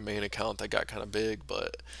had like my main account that got kind of big,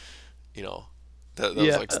 but you know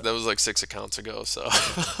Yeah, that was like 6 accounts ago. So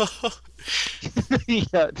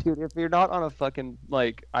yeah, dude. If you're not on a fucking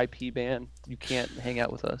like IP ban, you can't hang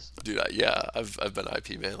out with us. dude, yeah, I've been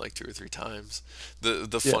IP banned like two or three times. The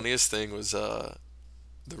Yeah, funniest thing was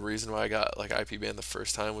the reason why I got like IP banned the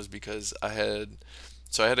first time was because I had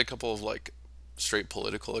a couple of like straight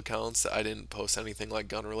political accounts that I didn't post anything like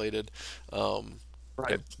gun related. Um,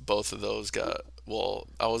 right. and both of those got, well,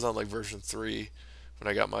 I was on like version 3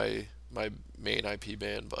 when I got my main IP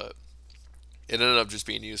ban, but it ended up just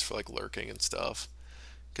being used for like lurking and stuff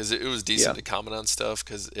because it was decent Yeah, to comment on stuff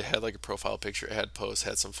because it had like a profile picture, it had posts,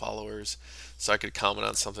 had some followers, so I could comment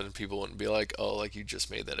on something and people wouldn't be like, oh, like you just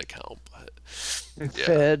made that account. But yeah,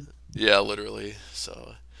 Fed. yeah, literally.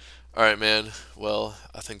 So all right, man, well,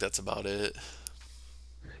 I think that's about it.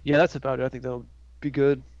 Yeah, that's about it. I think that'll be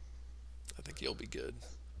good. I think you'll be good.